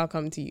to talk, I'll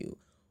come to you.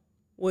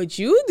 What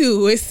you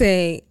do is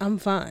say, I'm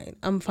fine.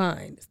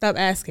 Stop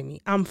asking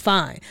me. I'm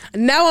fine.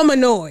 Now I'm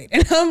annoyed.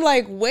 And I'm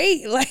like,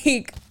 wait,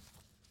 like,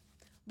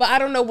 but I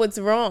don't know what's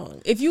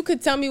wrong. If you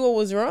could tell me what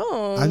was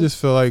wrong. I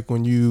just feel like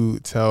when you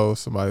tell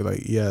somebody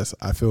like, yes,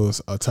 I feel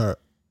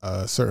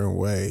a certain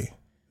way,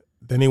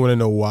 then they want to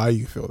know why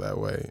you feel that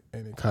way.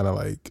 And it kind of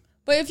like.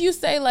 But if you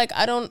say like,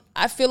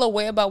 I feel a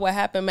way about what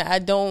happened, but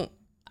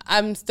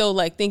I'm still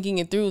like thinking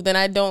it through,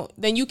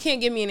 then you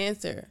can't give me an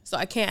answer. So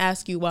I can't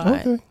ask you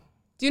why. Okay.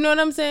 Do you know what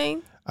I'm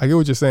saying? I get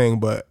what you're saying,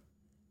 but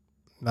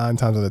 9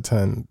 times out of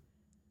 10,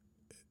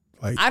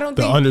 like I don't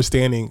the think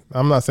understanding,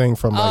 I'm not saying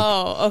from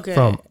like, okay.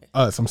 from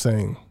us, I'm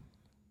saying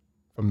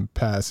from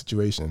past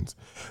situations,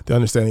 the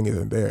understanding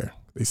isn't there.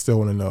 They still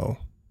want to know.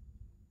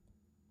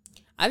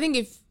 I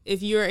think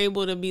if you're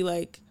able to be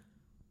like,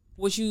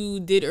 what you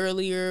did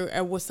earlier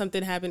or what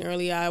something happened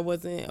earlier, I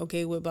wasn't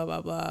okay with blah,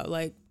 blah, blah.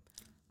 Like,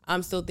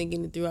 I'm still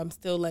thinking it through. I'm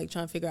still like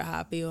trying to figure out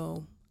how I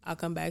feel. I'll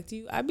come back to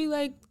you. I'd be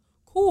like,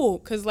 cool.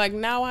 Cause like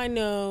now I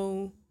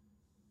know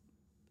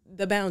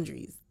the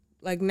boundaries.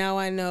 Like now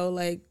I know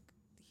like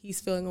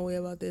he's feeling a way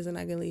about this and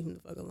I can leave him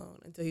the fuck alone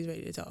until he's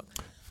ready to talk.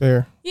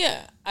 Fair.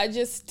 Yeah. I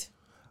just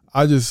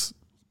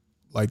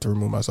like to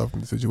remove myself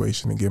from the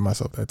situation and give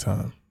myself that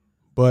time.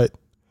 But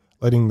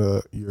letting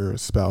your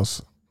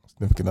spouse,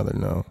 significant other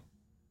know.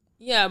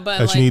 Yeah, but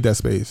that like, you need that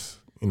space,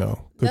 you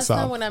know. That's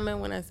not what I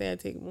meant when I say I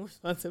take more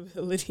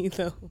responsibility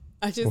though.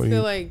 I just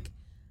feel like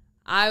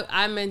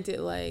I meant it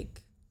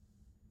like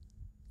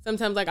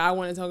sometimes like I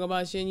want to talk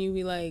about shit and you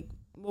be like,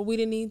 well, we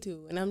didn't need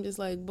to. And I'm just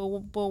like, but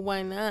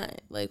why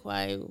not? Like,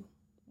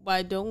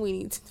 why don't we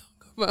need to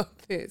talk about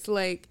this?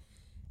 Like,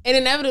 and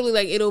inevitably,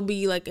 like, it'll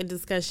be like a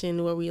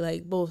discussion where we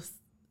like both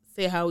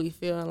say how we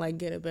feel and like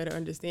get a better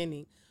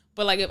understanding.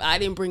 But like, if I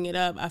didn't bring it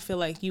up, I feel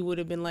like you would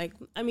have been like,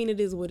 I mean, it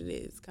is what it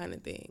is kind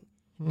of thing.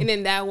 And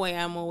in that way,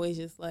 I'm always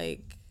just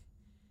like,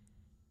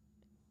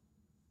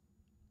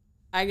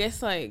 I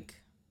guess like,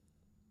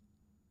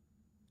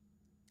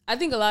 I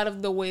think a lot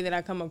of the way that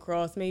I come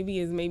across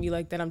maybe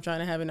like that I'm trying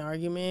to have an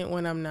argument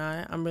when I'm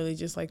not. I'm really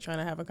just like trying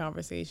to have a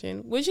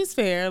conversation, which is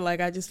fair.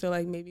 Like, I just feel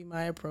like maybe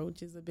my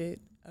approach is a bit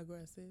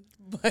aggressive,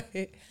 but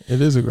It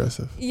is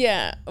aggressive.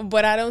 yeah,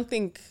 but I don't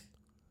think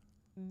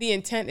the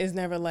intent is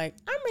never like,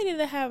 I'm ready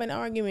to have an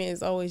argument.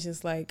 It's always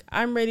just like,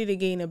 I'm ready to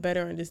gain a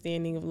better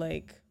understanding of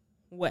like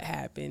what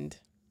happened.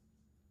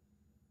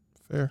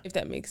 Fair. If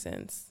that makes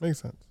sense.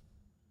 Makes sense.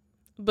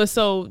 But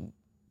so,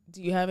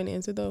 do you have an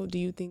answer though? Do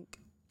you think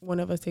one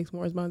of us takes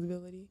more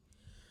responsibility?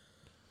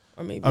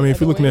 Or maybe I mean, if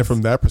you're looking at it ways?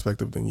 from that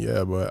perspective, then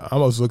yeah, but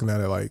I'm also looking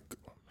at it like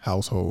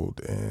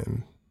household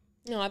and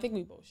No, I think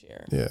we both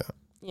share. yeah.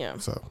 Yeah.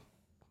 So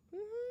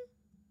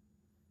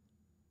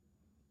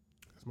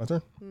it's my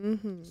turn.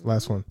 Mm-hmm. It's the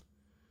last one.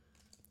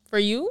 For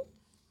you?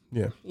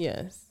 Yeah.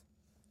 Yes.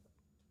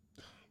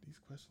 These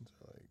questions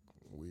are like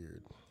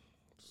weird.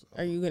 So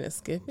Are you gonna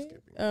skip I'm it?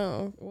 skipping.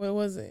 Oh, what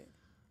was it?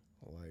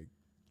 Like,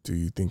 do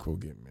you think we'll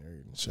get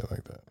married and shit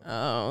like that?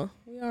 Oh,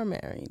 we are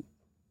married.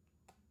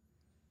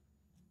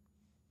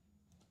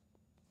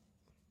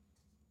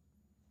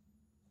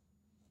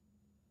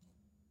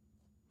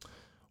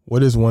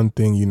 What is one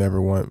thing you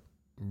never want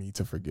me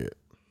to forget?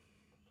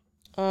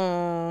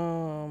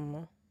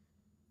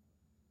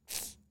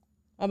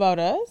 About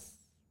us?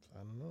 I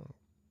don't know.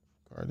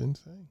 Card didn't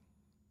say.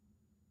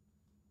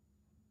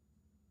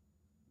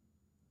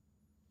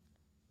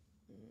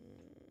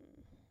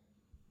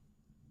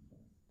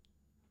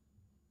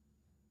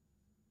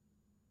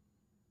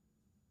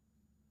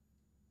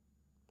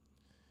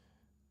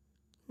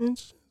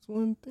 It's just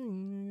one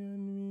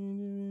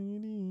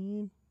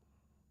thing.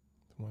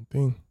 It's one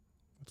thing.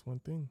 That's one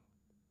thing.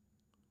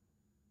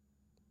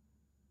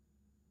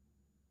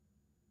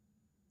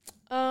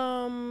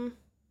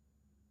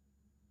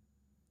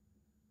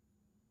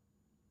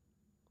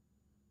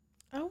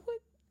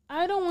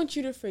 I don't want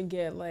you to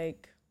forget,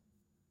 like,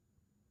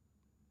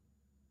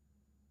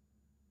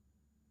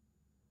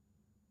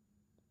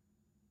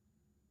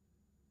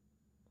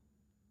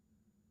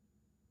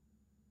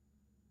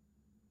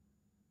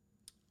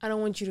 I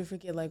don't want you to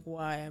forget, like,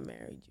 why I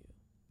married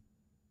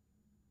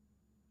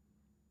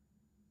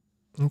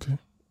you. Okay.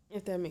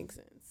 If that makes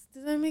sense.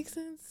 Does that make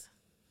sense?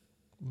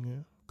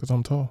 Yeah. Because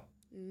I'm tall.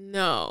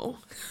 No.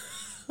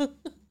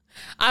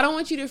 I don't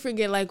want you to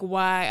forget, like,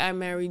 why I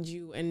married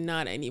you and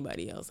not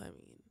anybody else, I mean.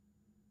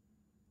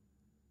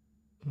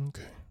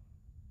 Okay.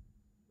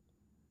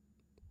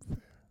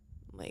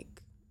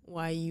 Like,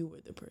 why you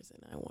were the person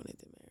I wanted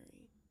to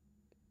marry.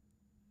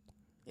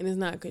 And it's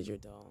not because you're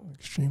tall.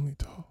 Extremely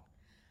tall.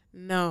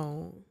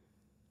 No.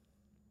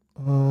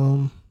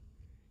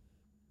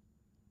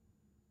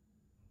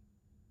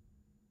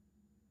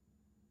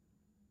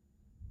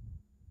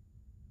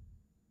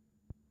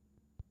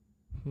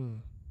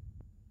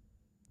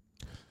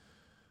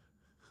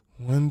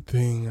 One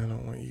thing I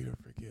don't want you to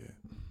forget.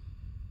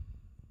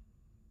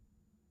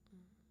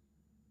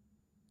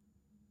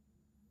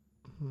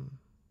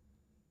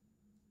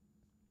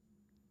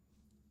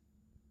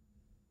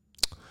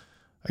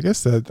 I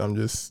guess that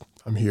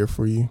I'm here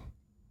for you.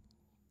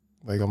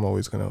 Like, I'm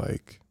always gonna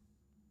like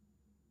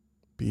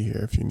be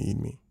here if you need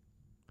me.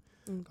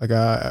 Like,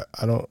 I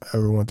don't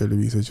ever want there to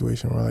be a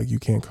situation where like you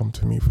can't come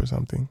to me for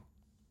something.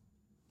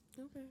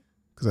 Okay.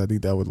 Because I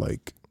think that would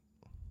like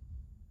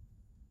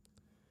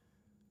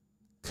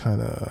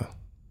kind of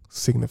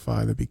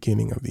signify the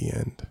beginning of the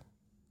end.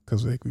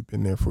 Because like we've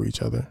been there for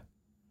each other.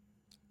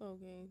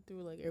 Okay.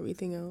 Through like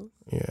everything else.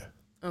 Yeah.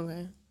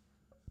 Okay.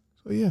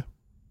 So yeah.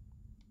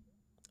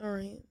 All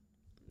right.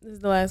 This is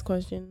the last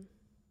question.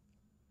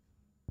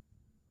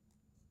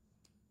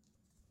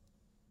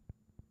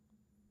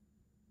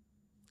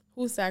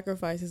 Who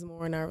sacrifices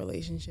more in our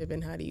relationship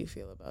and how do you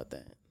feel about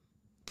that?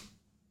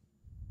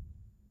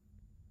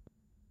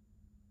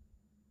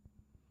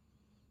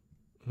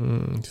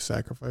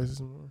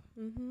 Sacrifices more.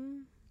 Mm-hmm.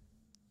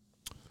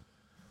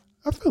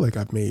 I feel like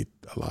I've made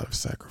a lot of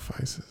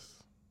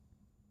sacrifices.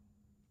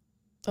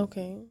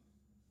 Okay.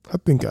 I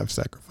think I've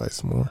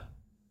sacrificed more.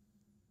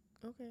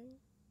 Okay.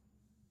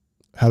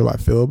 How do I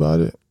feel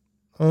about it?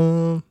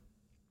 I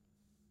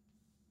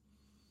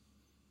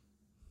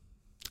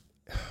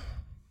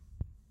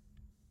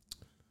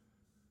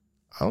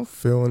don't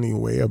feel any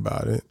way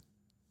about it.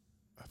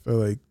 I feel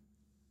like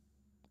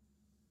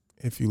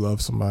if you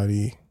love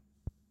somebody,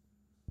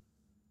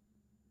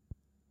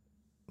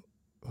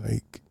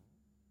 like,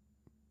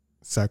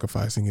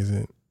 sacrificing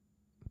isn't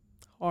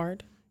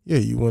Hard. Yeah,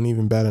 you wouldn't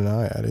even bat an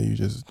eye at it. You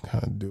just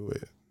kind of do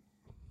it.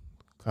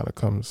 Kind of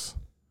comes,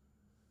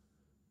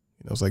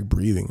 it's like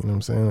breathing. You know what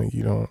I'm saying? Like,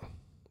 you don't,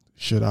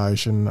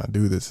 shouldn't I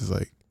do this? Is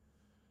like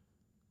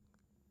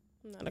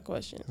not a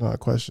question. It's not a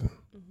question.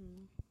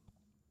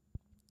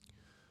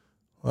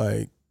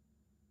 Like,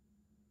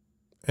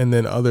 and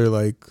then other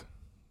like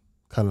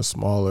kind of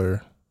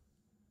smaller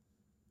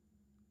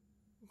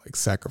like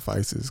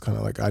sacrifices, kind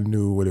of like I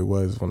knew what it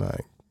was when I,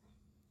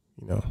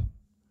 you know,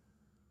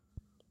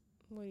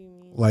 what do you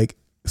mean? like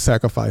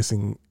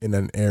sacrificing in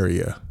an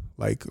area,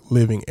 like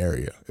living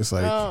area. It's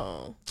like,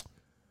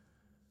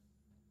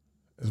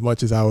 as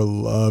much as I would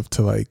love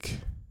to like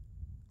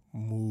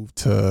move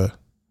to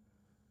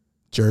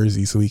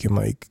Jersey so we can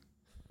like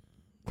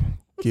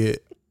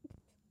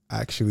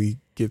actually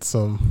get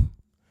some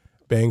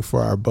bang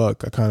for our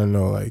buck, I kind of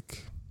know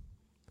like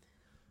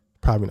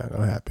probably not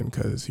gonna happen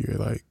because you're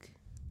like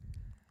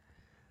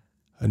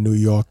a New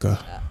Yorker.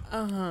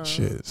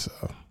 Shit. So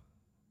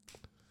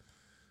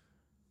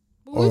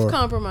but we've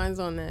compromised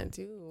on that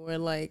too. We're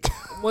like,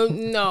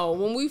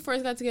 when we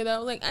first got together, I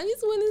was like, I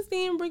just want to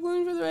stay in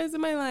Brooklyn for the rest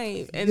of my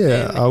life. And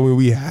yeah, I mean,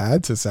 we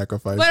had to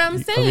sacrifice. But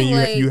I'm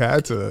saying, you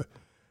had to.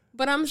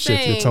 But I'm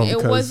saying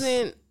it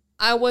wasn't.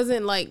 I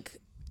wasn't like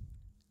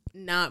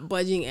not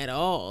budging at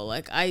all.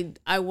 Like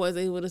I was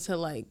able to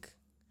like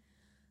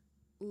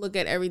look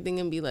at everything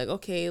and be like,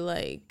 okay,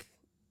 like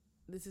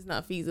this is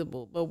not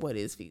feasible, but what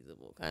is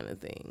feasible, kind of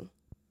thing.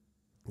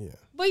 Yeah.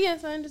 But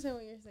yes, I understand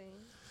what you're saying.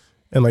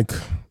 And like,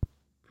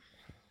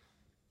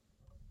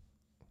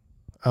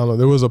 I don't know,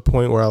 there was a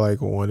point where I like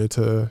wanted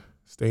to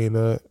stay in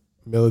the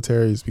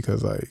military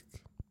because like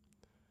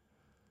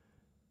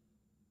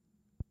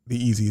the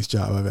easiest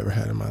job I've ever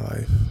had in my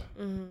life.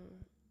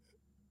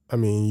 I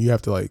mean, you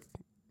have to like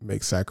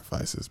make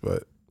sacrifices,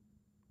 but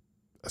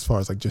as far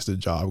as like just the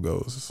job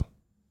goes,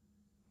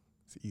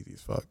 it's easy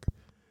as fuck.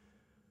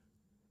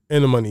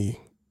 And the money,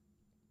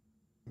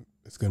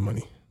 it's good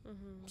money.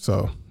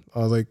 So I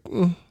was like,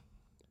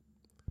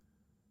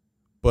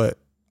 but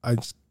I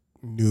just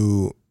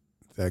knew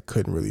that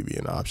couldn't really be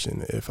an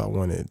option if I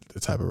wanted the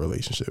type of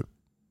relationship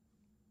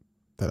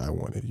that I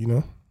wanted, you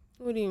know?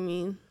 What do you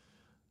mean?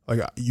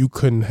 Like, you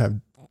couldn't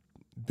have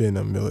been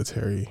a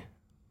military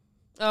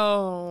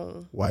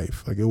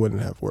wife. Like, it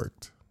wouldn't have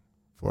worked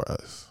for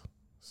us.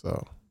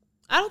 So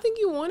I don't think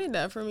you wanted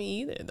that for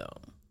me either,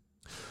 though.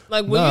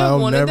 Like, would you have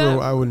wanted that?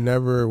 I would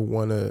never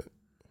want to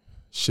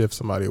shift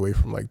somebody away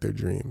from like their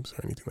dreams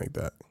or anything like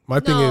that. My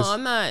thing is,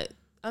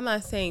 I'm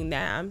not saying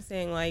that. I'm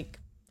saying like,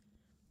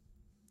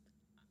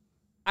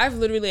 I've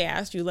literally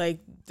asked you, like,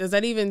 does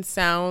that even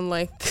sound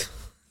like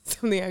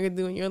something I could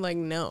do? And you're like,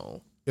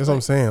 no. That's what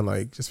I'm saying.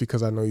 Like, just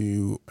because I know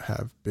you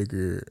have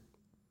bigger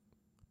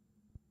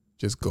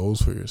just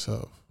goals for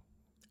yourself.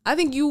 I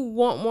think you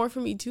want more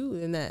from me too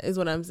than that is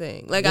what I'm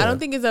saying. Like, yeah. I don't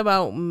think it's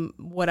about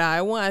what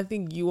I want. I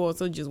think you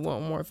also just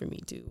want more from me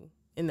too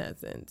in that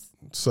sense.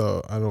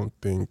 So I don't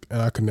think,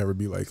 and I could never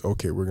be like,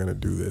 okay, we're going to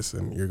do this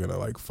and you're going to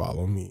like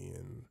follow me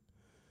and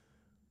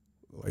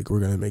like, we're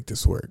going to make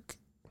this work.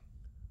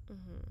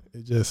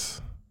 It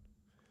just,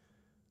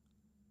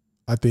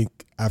 I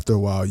think after a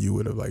while you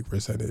would have like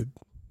resented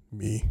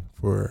me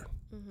for,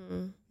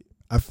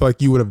 I feel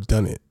like you would have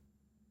done it,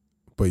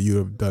 but you would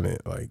have done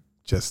it like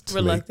just to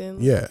reluctant.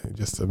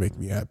 Just to make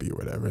me happy or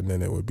whatever. And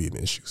then it would be an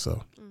issue.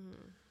 So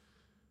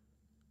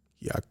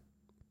yeah,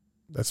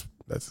 that's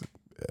it.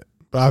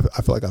 But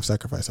I feel like I've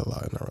sacrificed a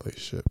lot in our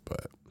relationship,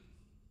 but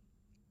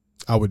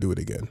I would do it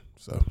again.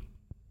 So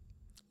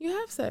you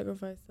have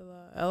sacrificed a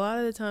lot. A lot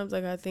of the times,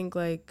 like, I think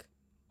like,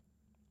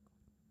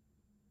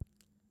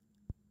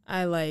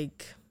 I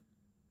like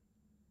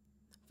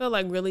felt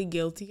like really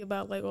guilty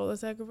about like all the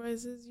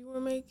sacrifices you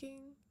were making.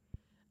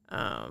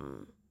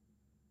 And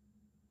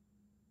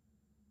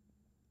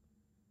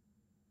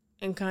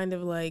kind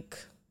of like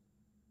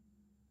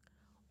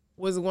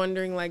was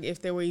wondering like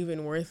if they were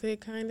even worth it,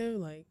 kind of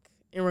like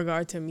in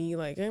regard to me,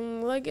 like,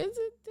 I'm like, did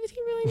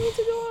he really need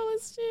to do all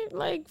this shit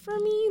like for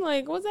me?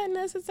 Like, was that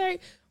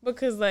necessary?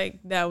 Because like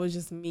that was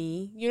just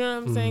me. You know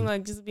what I'm saying?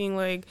 Like, just being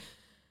like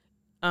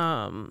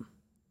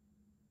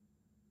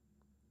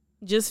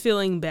just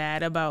feeling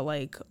bad about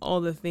like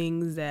all the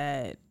things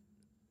that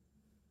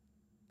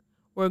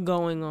were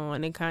going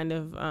on and kind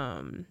of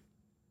I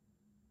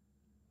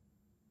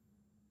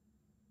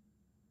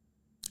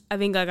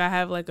think like I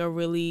have like a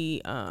really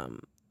I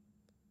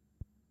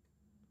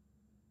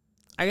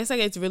guess like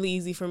it's really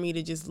easy for me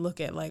to just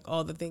look at like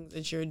all the things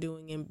that you're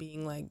doing and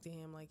being like,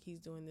 damn, like he's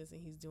doing this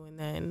and he's doing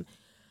that, and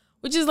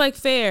which is like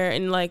fair,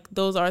 and like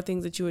those are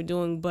things that you were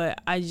doing,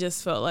 but I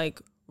just felt like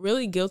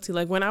really guilty.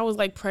 Like when I was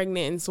like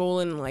pregnant and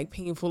swollen and like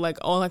painful, like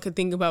all I could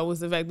think about was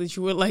the fact that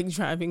you were like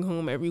driving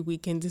home every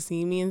weekend to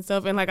see me and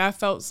stuff, and like I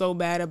felt so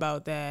bad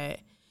about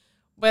that.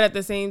 But at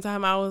the same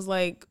time I was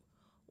like,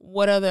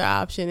 what other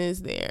option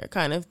is there,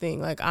 kind of thing.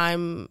 Like,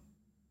 I'm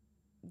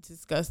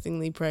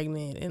disgustingly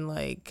pregnant and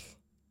like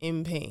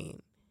in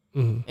pain.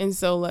 And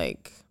so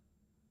like,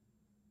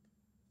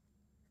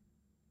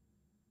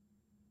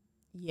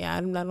 yeah,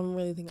 I don't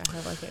really think I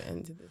have like an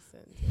end to this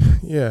sentence.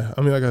 Yeah,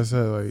 I mean, like I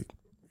said, like,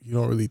 you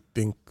don't really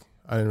think,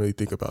 I didn't really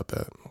think about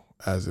that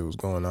as it was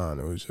going on.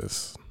 It was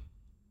just,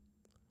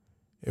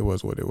 it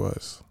was what it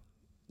was.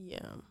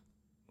 Yeah.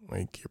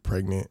 Like you're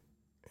pregnant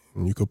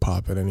and you could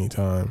pop at any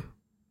time.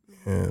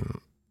 And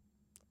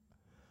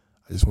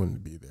I just wanted to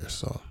be there.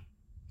 So,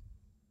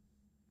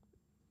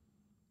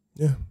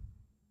 yeah.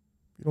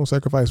 You don't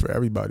sacrifice for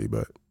everybody,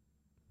 but.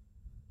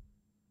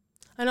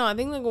 I know. I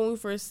think like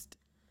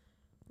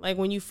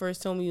when you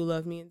first told me you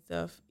loved me and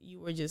stuff, you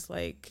were just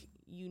like,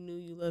 you knew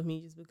you loved me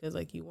just because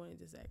like you wanted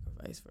to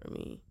sacrifice for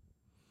me.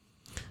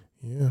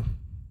 Yeah.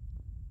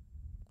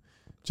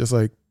 Just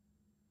like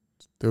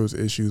there was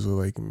issues with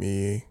like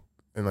me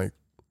and like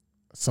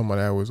someone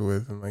I was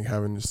with and like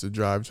having just to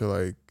drive to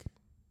like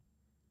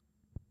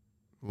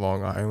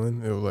Long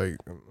Island. It was like,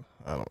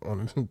 I don't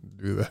want to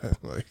do that.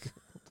 Like,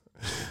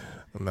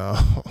 no,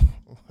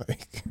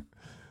 like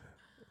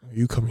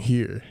you come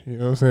here, you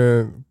know what I'm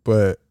saying?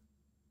 But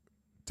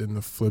then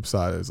the flip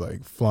side is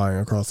like flying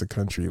across the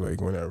country like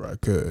whenever I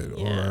could,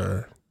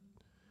 or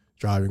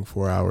driving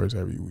 4 hours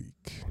every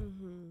week,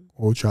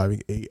 or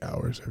driving 8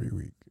 hours every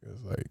week.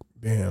 It's like,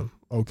 damn,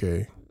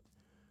 okay.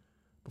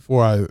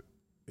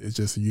 It's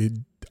just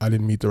I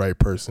didn't meet the right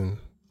person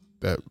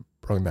that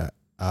brought that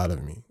out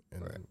of me,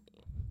 and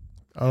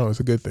I don't know. It's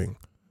a good thing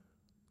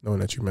knowing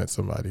that you met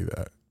somebody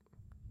that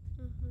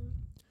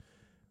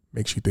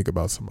makes you think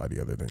about somebody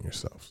other than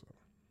yourself. So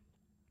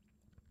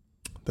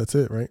that's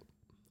it, right?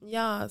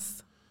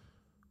 Yes.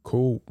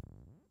 Cool.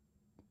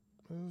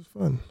 It was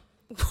fun.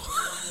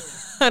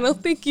 I don't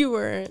think you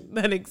were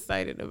that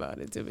excited about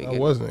it to begin. I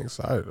wasn't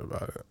excited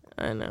about it.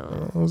 I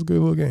know. It was a good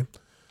little game.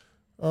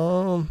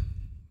 I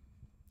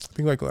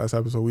think like last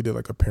episode we did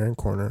like a parent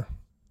corner.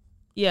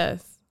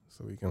 Yes.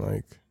 So we can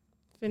like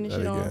finish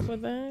it off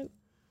with that.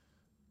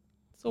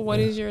 So what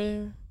is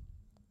your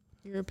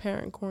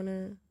parent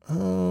corner?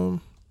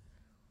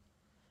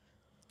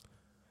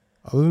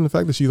 Other than the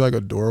fact that she's like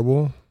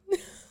adorable.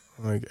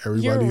 Like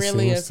everybody You're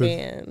really seems a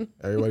fan.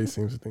 Everybody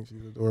seems to think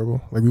she's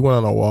adorable. Like we went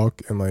on a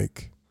walk and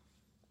like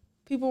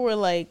people were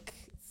like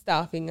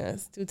stopping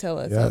us to tell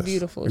us how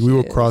beautiful like, she we is.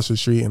 would cross the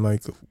street and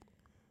like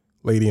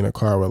lady in a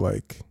car would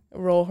like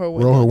roll her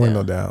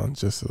window down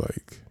just to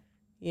like.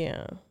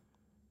 Yeah.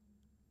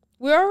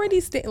 We already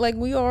stand.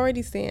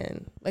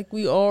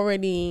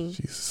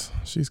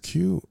 She's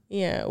cute.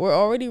 Yeah, we're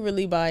already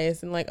really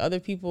biased, and like other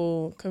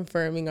people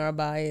confirming our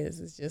bias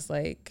is just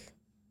like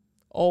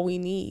all we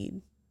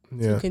need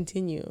to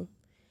continue.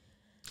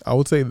 I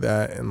would say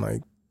that, and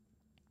like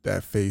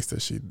that face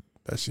that she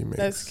makes.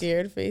 That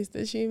scared face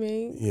that she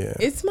made. Yeah,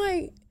 it's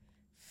my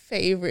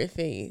favorite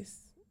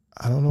face.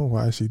 I don't know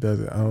why she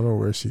does it. I don't know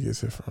where she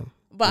gets it from.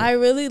 But I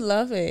really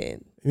love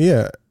it.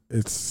 Yeah,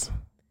 it's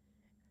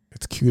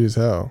cute as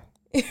hell.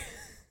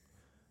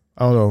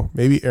 I don't know.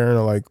 Maybe Erin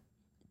will like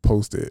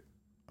post it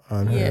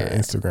on her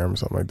Instagram or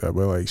something like that.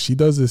 But like she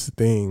does this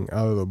thing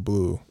out of the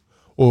blue.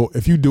 Well,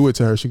 if you do it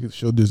to her,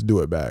 she'll just do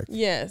it back.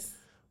 Yes.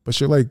 But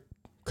she'll like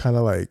kind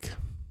of like.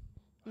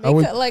 How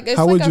would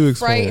you explain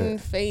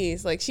frightened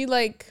face? Like she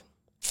like.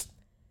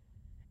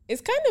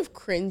 It's kind of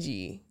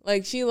cringy.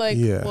 Like she like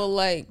will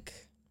like.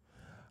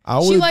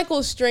 She like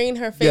will strain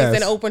her face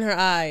and open her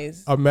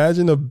eyes.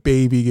 Imagine a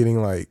baby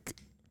getting like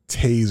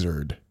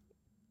tasered.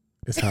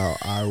 Is how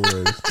I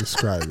would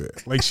describe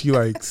it. Like she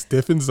like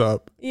stiffens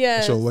up.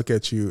 Yeah. She'll look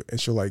at you and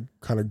she'll like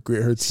kind of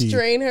grit her teeth.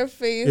 Strain her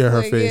face. Yeah,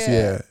 her face.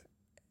 Yeah.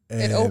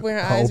 And open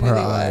her eyes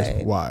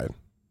really wide.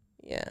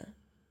 Yeah.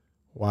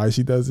 Why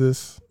she does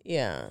this?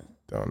 Yeah.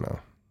 Don't know.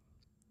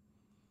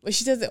 But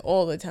she does it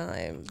all the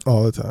time.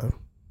 All the time.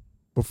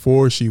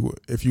 Before she would,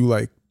 if you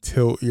like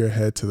tilt your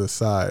head to the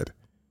side,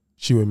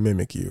 she would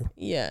mimic you.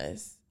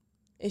 Yes.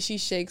 And she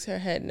shakes her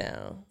head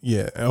now.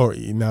 Yeah. Or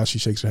now she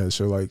shakes her head.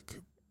 She'll like.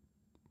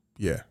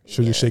 Yeah,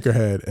 she'll just shake her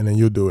head and then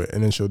you'll do it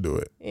and then she'll do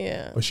it.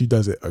 Yeah. But she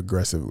does it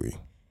aggressively.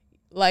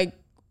 Like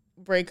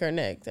break her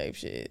neck type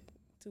shit,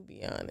 to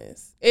be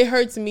honest. It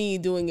hurts me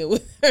doing it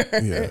with her.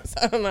 Yeah. So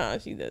I don't know how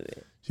she does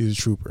it. She's a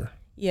trooper.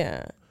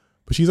 Yeah.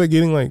 But she's like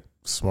getting like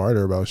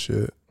smarter about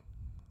shit.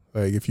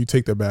 Like if you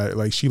take the bad,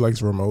 like she likes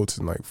remotes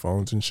and like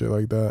phones and shit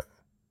like that.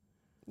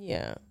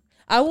 Yeah.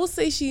 I will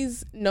say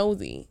she's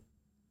nosy.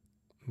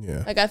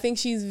 Yeah. Like I think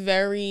she's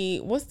very,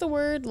 what's the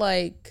word?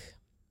 Like,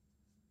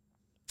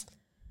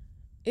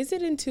 is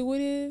it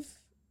intuitive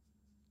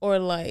or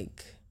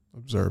like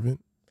observant?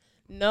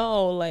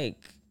 No, like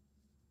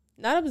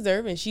not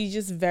observant. She's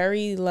just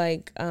very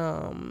like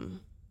when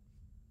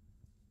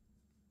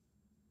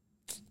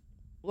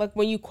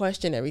you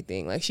question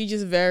everything. Like she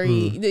just very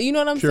you know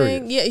what I'm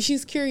saying? Yeah,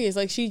 she's curious.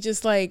 Like she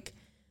just like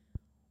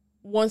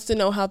wants to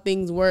know how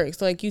things work.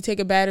 So like you take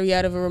a battery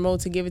out of a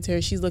remote to give it to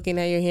her, she's looking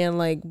at your hand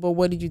like, but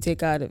what did you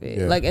take out of it?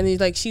 Yeah. Like and it's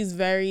like she's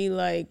very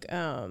like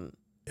and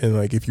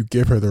like if you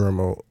give her the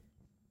remote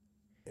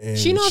and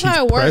she knows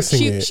how it works.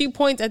 She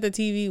points at the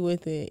TV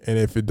with it. And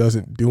if it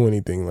doesn't do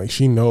anything, like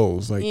she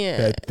knows like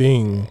that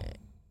thing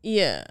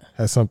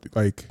has something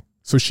like,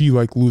 so she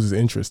like loses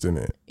interest in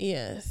it.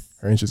 Yes.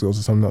 Her interest goes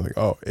to something else like,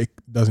 oh, it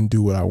doesn't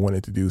do what I want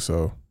it to do.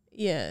 So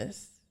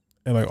yes.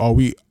 And like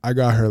I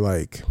got her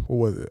like, what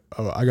was it?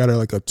 I got her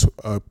like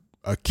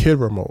a kid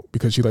remote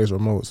because she likes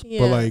remotes. Yeah.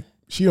 But like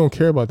she don't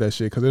care about that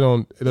shit because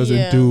it doesn't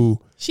Yeah. do.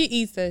 She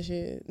eats that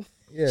shit.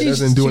 Yeah, it She's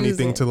doesn't do choosing.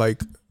 anything to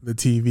like the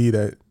TV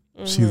that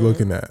she's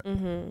looking at.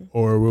 Mm-hmm.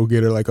 Or we'll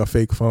get her like a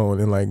fake phone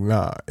and like,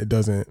 nah, it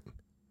doesn't.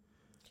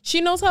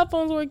 She knows how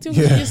phones work too.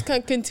 Yeah. She just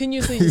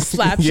continuously just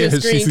slaps Yeah, your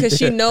screen because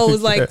she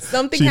knows like yeah.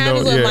 something She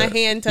happens know- when yeah. my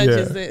hand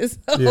touches Yeah. this.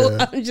 So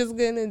Yeah. I'm just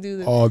gonna do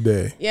this. All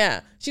day.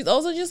 Yeah. She's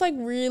also just like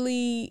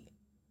really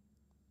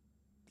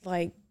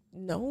like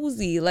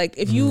nosy. Like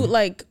if you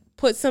like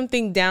put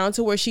something down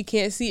to where she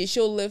can't see it,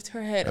 she'll lift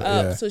her head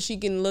up Yeah. so she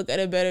can look at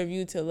a better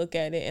view to look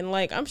at it. And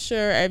like I'm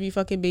sure every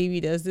fucking baby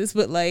does this,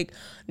 but like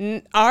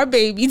our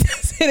baby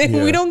does it, and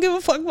Yeah. we don't give a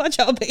fuck about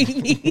y'all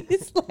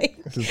babies.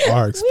 Like This is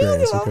our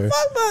experience, we don't give okay? a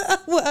fuck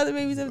about what other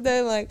babies have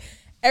done. Like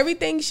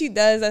everything she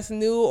does that's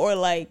new or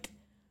like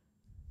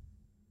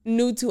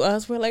new to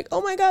us, we're like,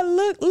 oh my god,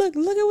 look at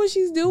what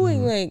she's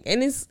doing. Like,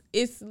 and it's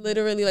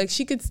literally like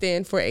she could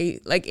stand for a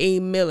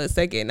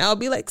millisecond. I'll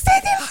be like,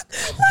 Sadie,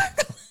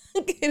 look.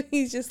 And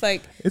he's just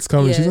like, It's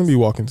coming. yes. She's gonna be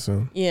walking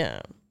soon.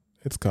 Yeah.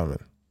 It's coming.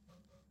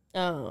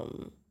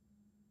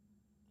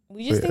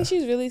 We just Yeah. think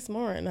she's really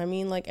smart. And I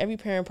mean, like every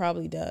parent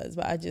probably does,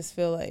 but I just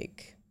feel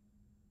like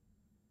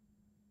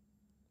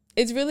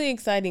it's really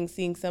exciting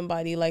seeing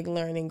somebody like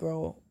learn and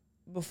grow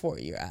before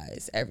your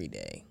eyes every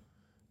day.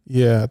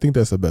 Yeah, I think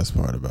that's the best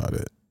part about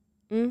it.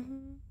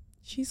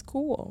 She's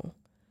cool.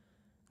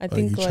 I Like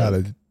think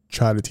you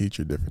try to teach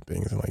her different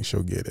things and like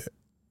she'll get it.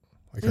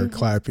 Like her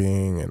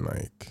clapping and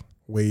like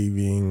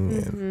waving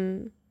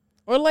and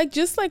or like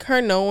just like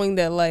her knowing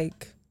that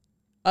like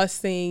us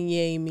saying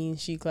yay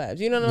means she claps.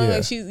 You know what I mean? Yeah.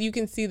 Like you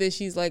can see that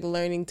she's like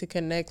learning to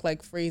connect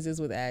like phrases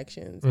with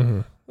actions,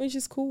 which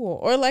is cool.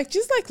 Or like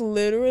just like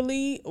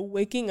literally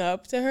waking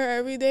up to her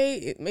every day.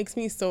 It makes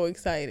me so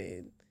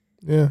excited.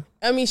 yeah.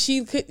 I mean,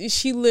 she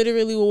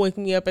literally will wake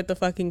me up at the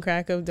fucking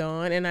crack of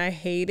dawn, and I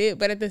hate it.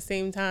 But at the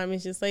same time,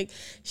 it's just like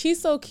she's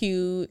so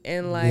cute,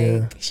 and like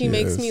Yeah, she she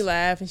makes is. me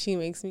laugh and she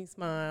makes me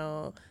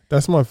smile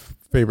That's my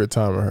favorite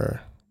time of her.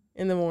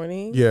 in the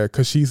morning. Yeah,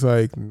 because she's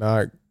like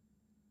not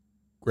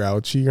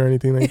grouchy or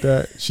anything like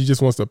that. She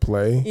just wants to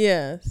play.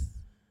 Yes.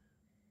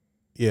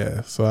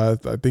 Yeah, so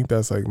I think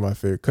that's like my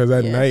favorite. Because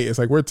at Yeah. night, it's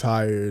like we're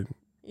tired.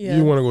 Yeah.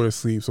 You want to go to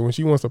sleep. So when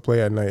she wants to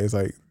play at night, it's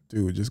like,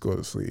 dude, just go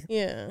to sleep.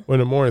 Yeah. But in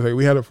the morning, it's like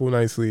we had a full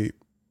night's sleep.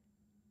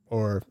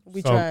 Or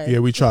We tried. Yeah,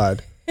 we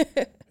tried.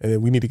 And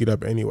then we need to get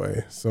up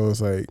anyway. So it's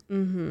like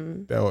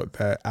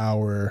that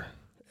hour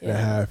and a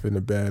half in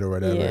the bed or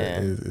whatever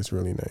is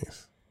really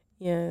nice.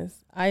 Yes.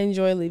 I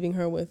enjoy leaving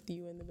her with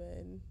you in the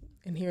bed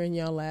and hearing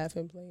y'all laugh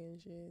and play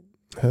and shit.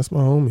 That's my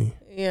homie.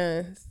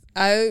 Yes.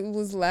 I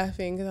was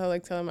laughing because I was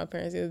like telling my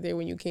parents the other day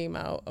when you came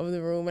out of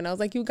the room, and I was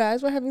like, you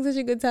guys were having such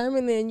a good time,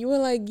 and then you were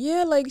like,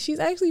 yeah, like she's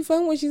actually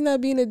fun when she's not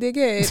being a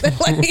dickhead.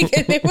 Like,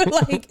 and they were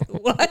like,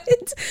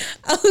 what?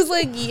 I was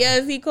like,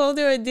 yes, he called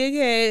her a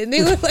dickhead, and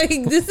they were like,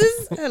 this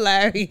is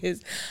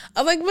hilarious.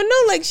 I'm like, but no,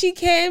 like she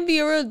can be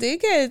a real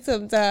dickhead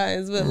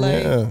sometimes, but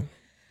like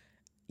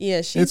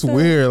yeah, she's It's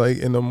weird. Like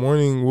in the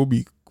morning, we'll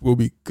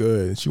be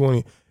good. She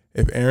won't.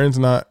 If Aaron's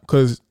not,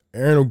 because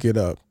Aaron will get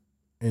up,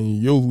 and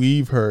you'll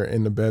leave her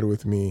in the bed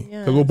with me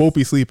because we'll both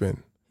be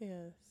sleeping.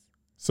 Yes.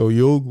 So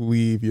you'll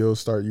leave, you'll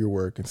start your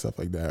work and stuff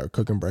like that, or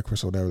cooking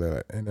breakfast or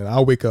whatever. And then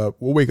I'll wake up.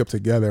 We'll wake up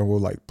together and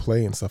we'll like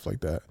play and stuff like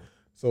that.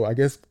 So I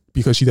guess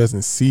because she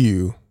doesn't see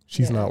you,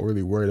 she's not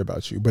really worried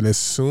about you. But as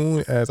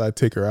soon as I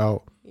take her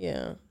out,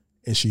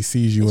 and she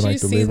sees you in like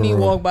the she sees living me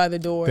room, walk by the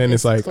door, then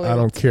it's like clicked. I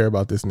don't care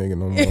about this nigga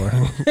no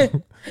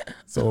more.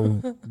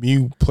 So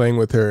me playing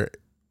with her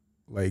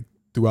like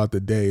throughout the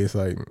day, it's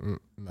like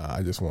nah,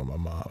 I just want my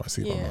mom. I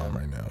see my mom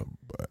right now,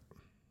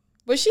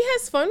 But she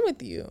has fun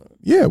with you.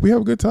 yeah, we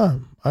have a good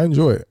time. I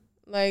enjoy it.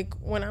 Like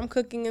when I'm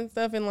cooking and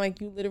stuff, and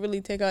like you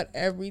literally take out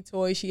every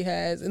toy she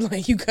has, and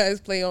like you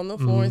guys play on the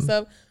floor and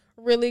stuff.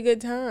 Really good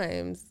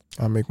times.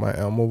 I make my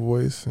Elmo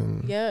voice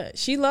and Yeah,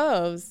 she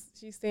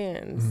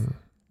stands.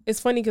 It's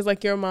funny because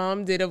like your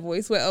mom did a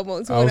voice with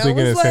Elmo too. I was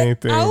thinking the same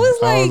thing. I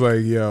was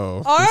like,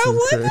 yo,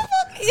 what the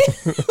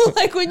fuck?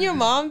 Like when your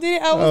mom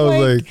did it, I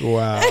was like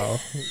wow.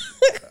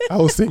 I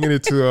was thinking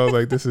it too. I was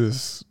like, this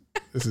is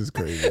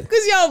crazy.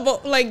 because y'all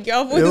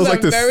voices was are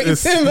like very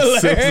similar.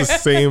 It's the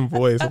same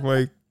voice. I'm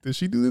like, did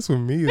she do this with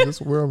me? Is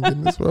this where I'm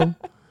getting this from?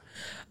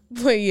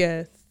 But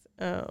yes,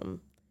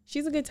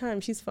 she's a good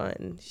time. She's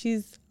fun.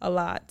 She's a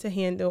lot to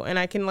handle, and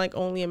I can like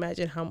only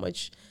imagine how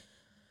much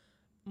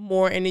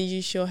more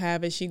energy she'll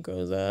have as she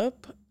grows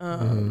up.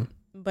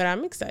 But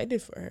I'm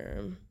excited for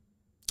her.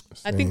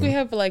 I think we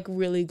have like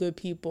really good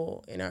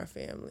people in our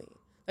family.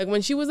 Like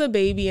when she was a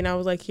baby and I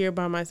was like here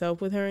by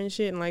myself with her and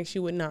shit, and like she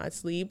would not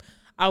sleep,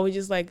 I would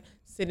just like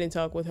sit and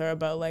talk with her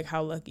about like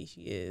how lucky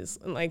she is.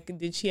 And like,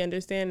 did she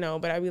understand? No,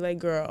 but I'd be like,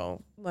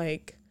 girl,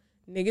 like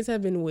niggas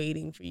have been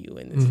waiting for you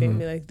in this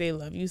family. Like they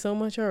love you so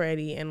much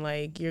already, and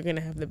like you're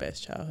gonna have the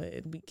best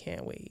childhood. We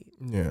can't wait.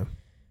 Yeah.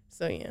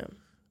 So yeah.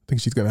 I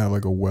think she's gonna have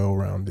like a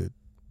well-rounded,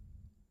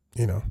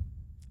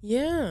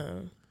 Yeah.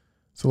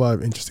 It's a lot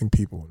of interesting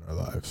people in our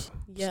lives.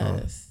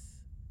 Yes.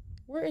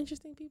 We're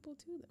interesting people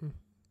too though.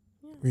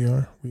 We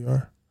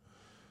are.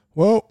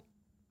 Well,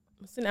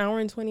 It's an hour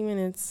and 20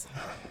 minutes.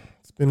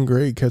 It's been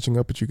great catching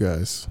up with you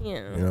guys.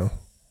 Yeah. You know,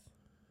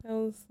 That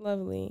was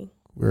lovely.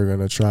 we're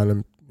gonna try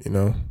to, you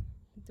know,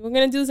 We're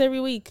gonna do this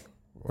every week.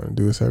 we're gonna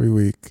do this every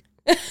week.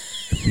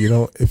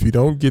 If you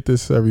don't get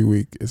this every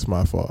week, it's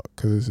my fault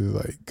because this is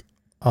like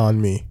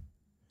on me.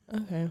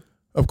 Okay.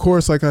 Of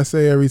course, like I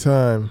say every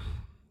time,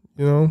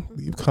 you know,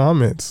 leave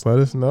comments. Let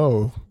us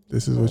know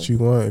this is what you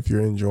want if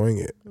you're enjoying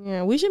it.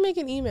 Yeah, we should make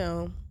an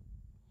email.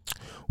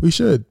 We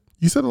should.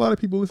 You said a lot of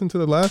people listened to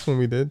the last one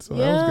we did, so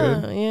that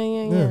was good.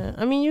 Yeah.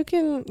 I mean, you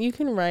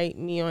can write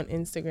me on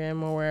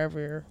Instagram or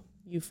wherever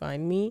you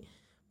find me,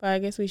 but I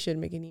guess we should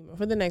make an email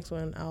for the next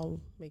one. I'll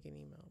make an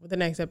email for the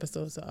next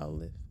episode, so I'll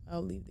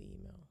leave the email.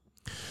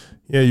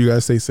 Yeah, you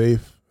guys stay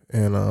safe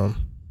and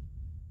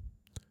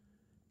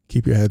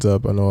keep your heads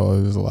up. I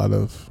know there's a lot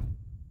going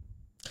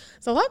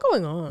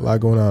on. A lot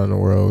going on in the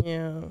world.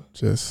 Yeah.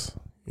 Just,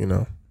 you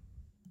know,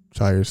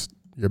 try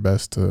your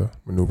best to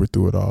maneuver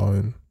through it all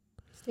and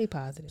Stay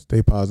positive.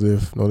 stay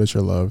positive. Know that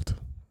you're loved.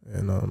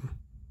 And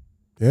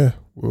yeah,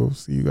 we'll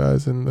see you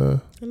guys in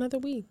the Another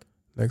week.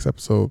 next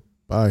episode.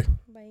 Bye.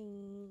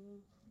 Bye.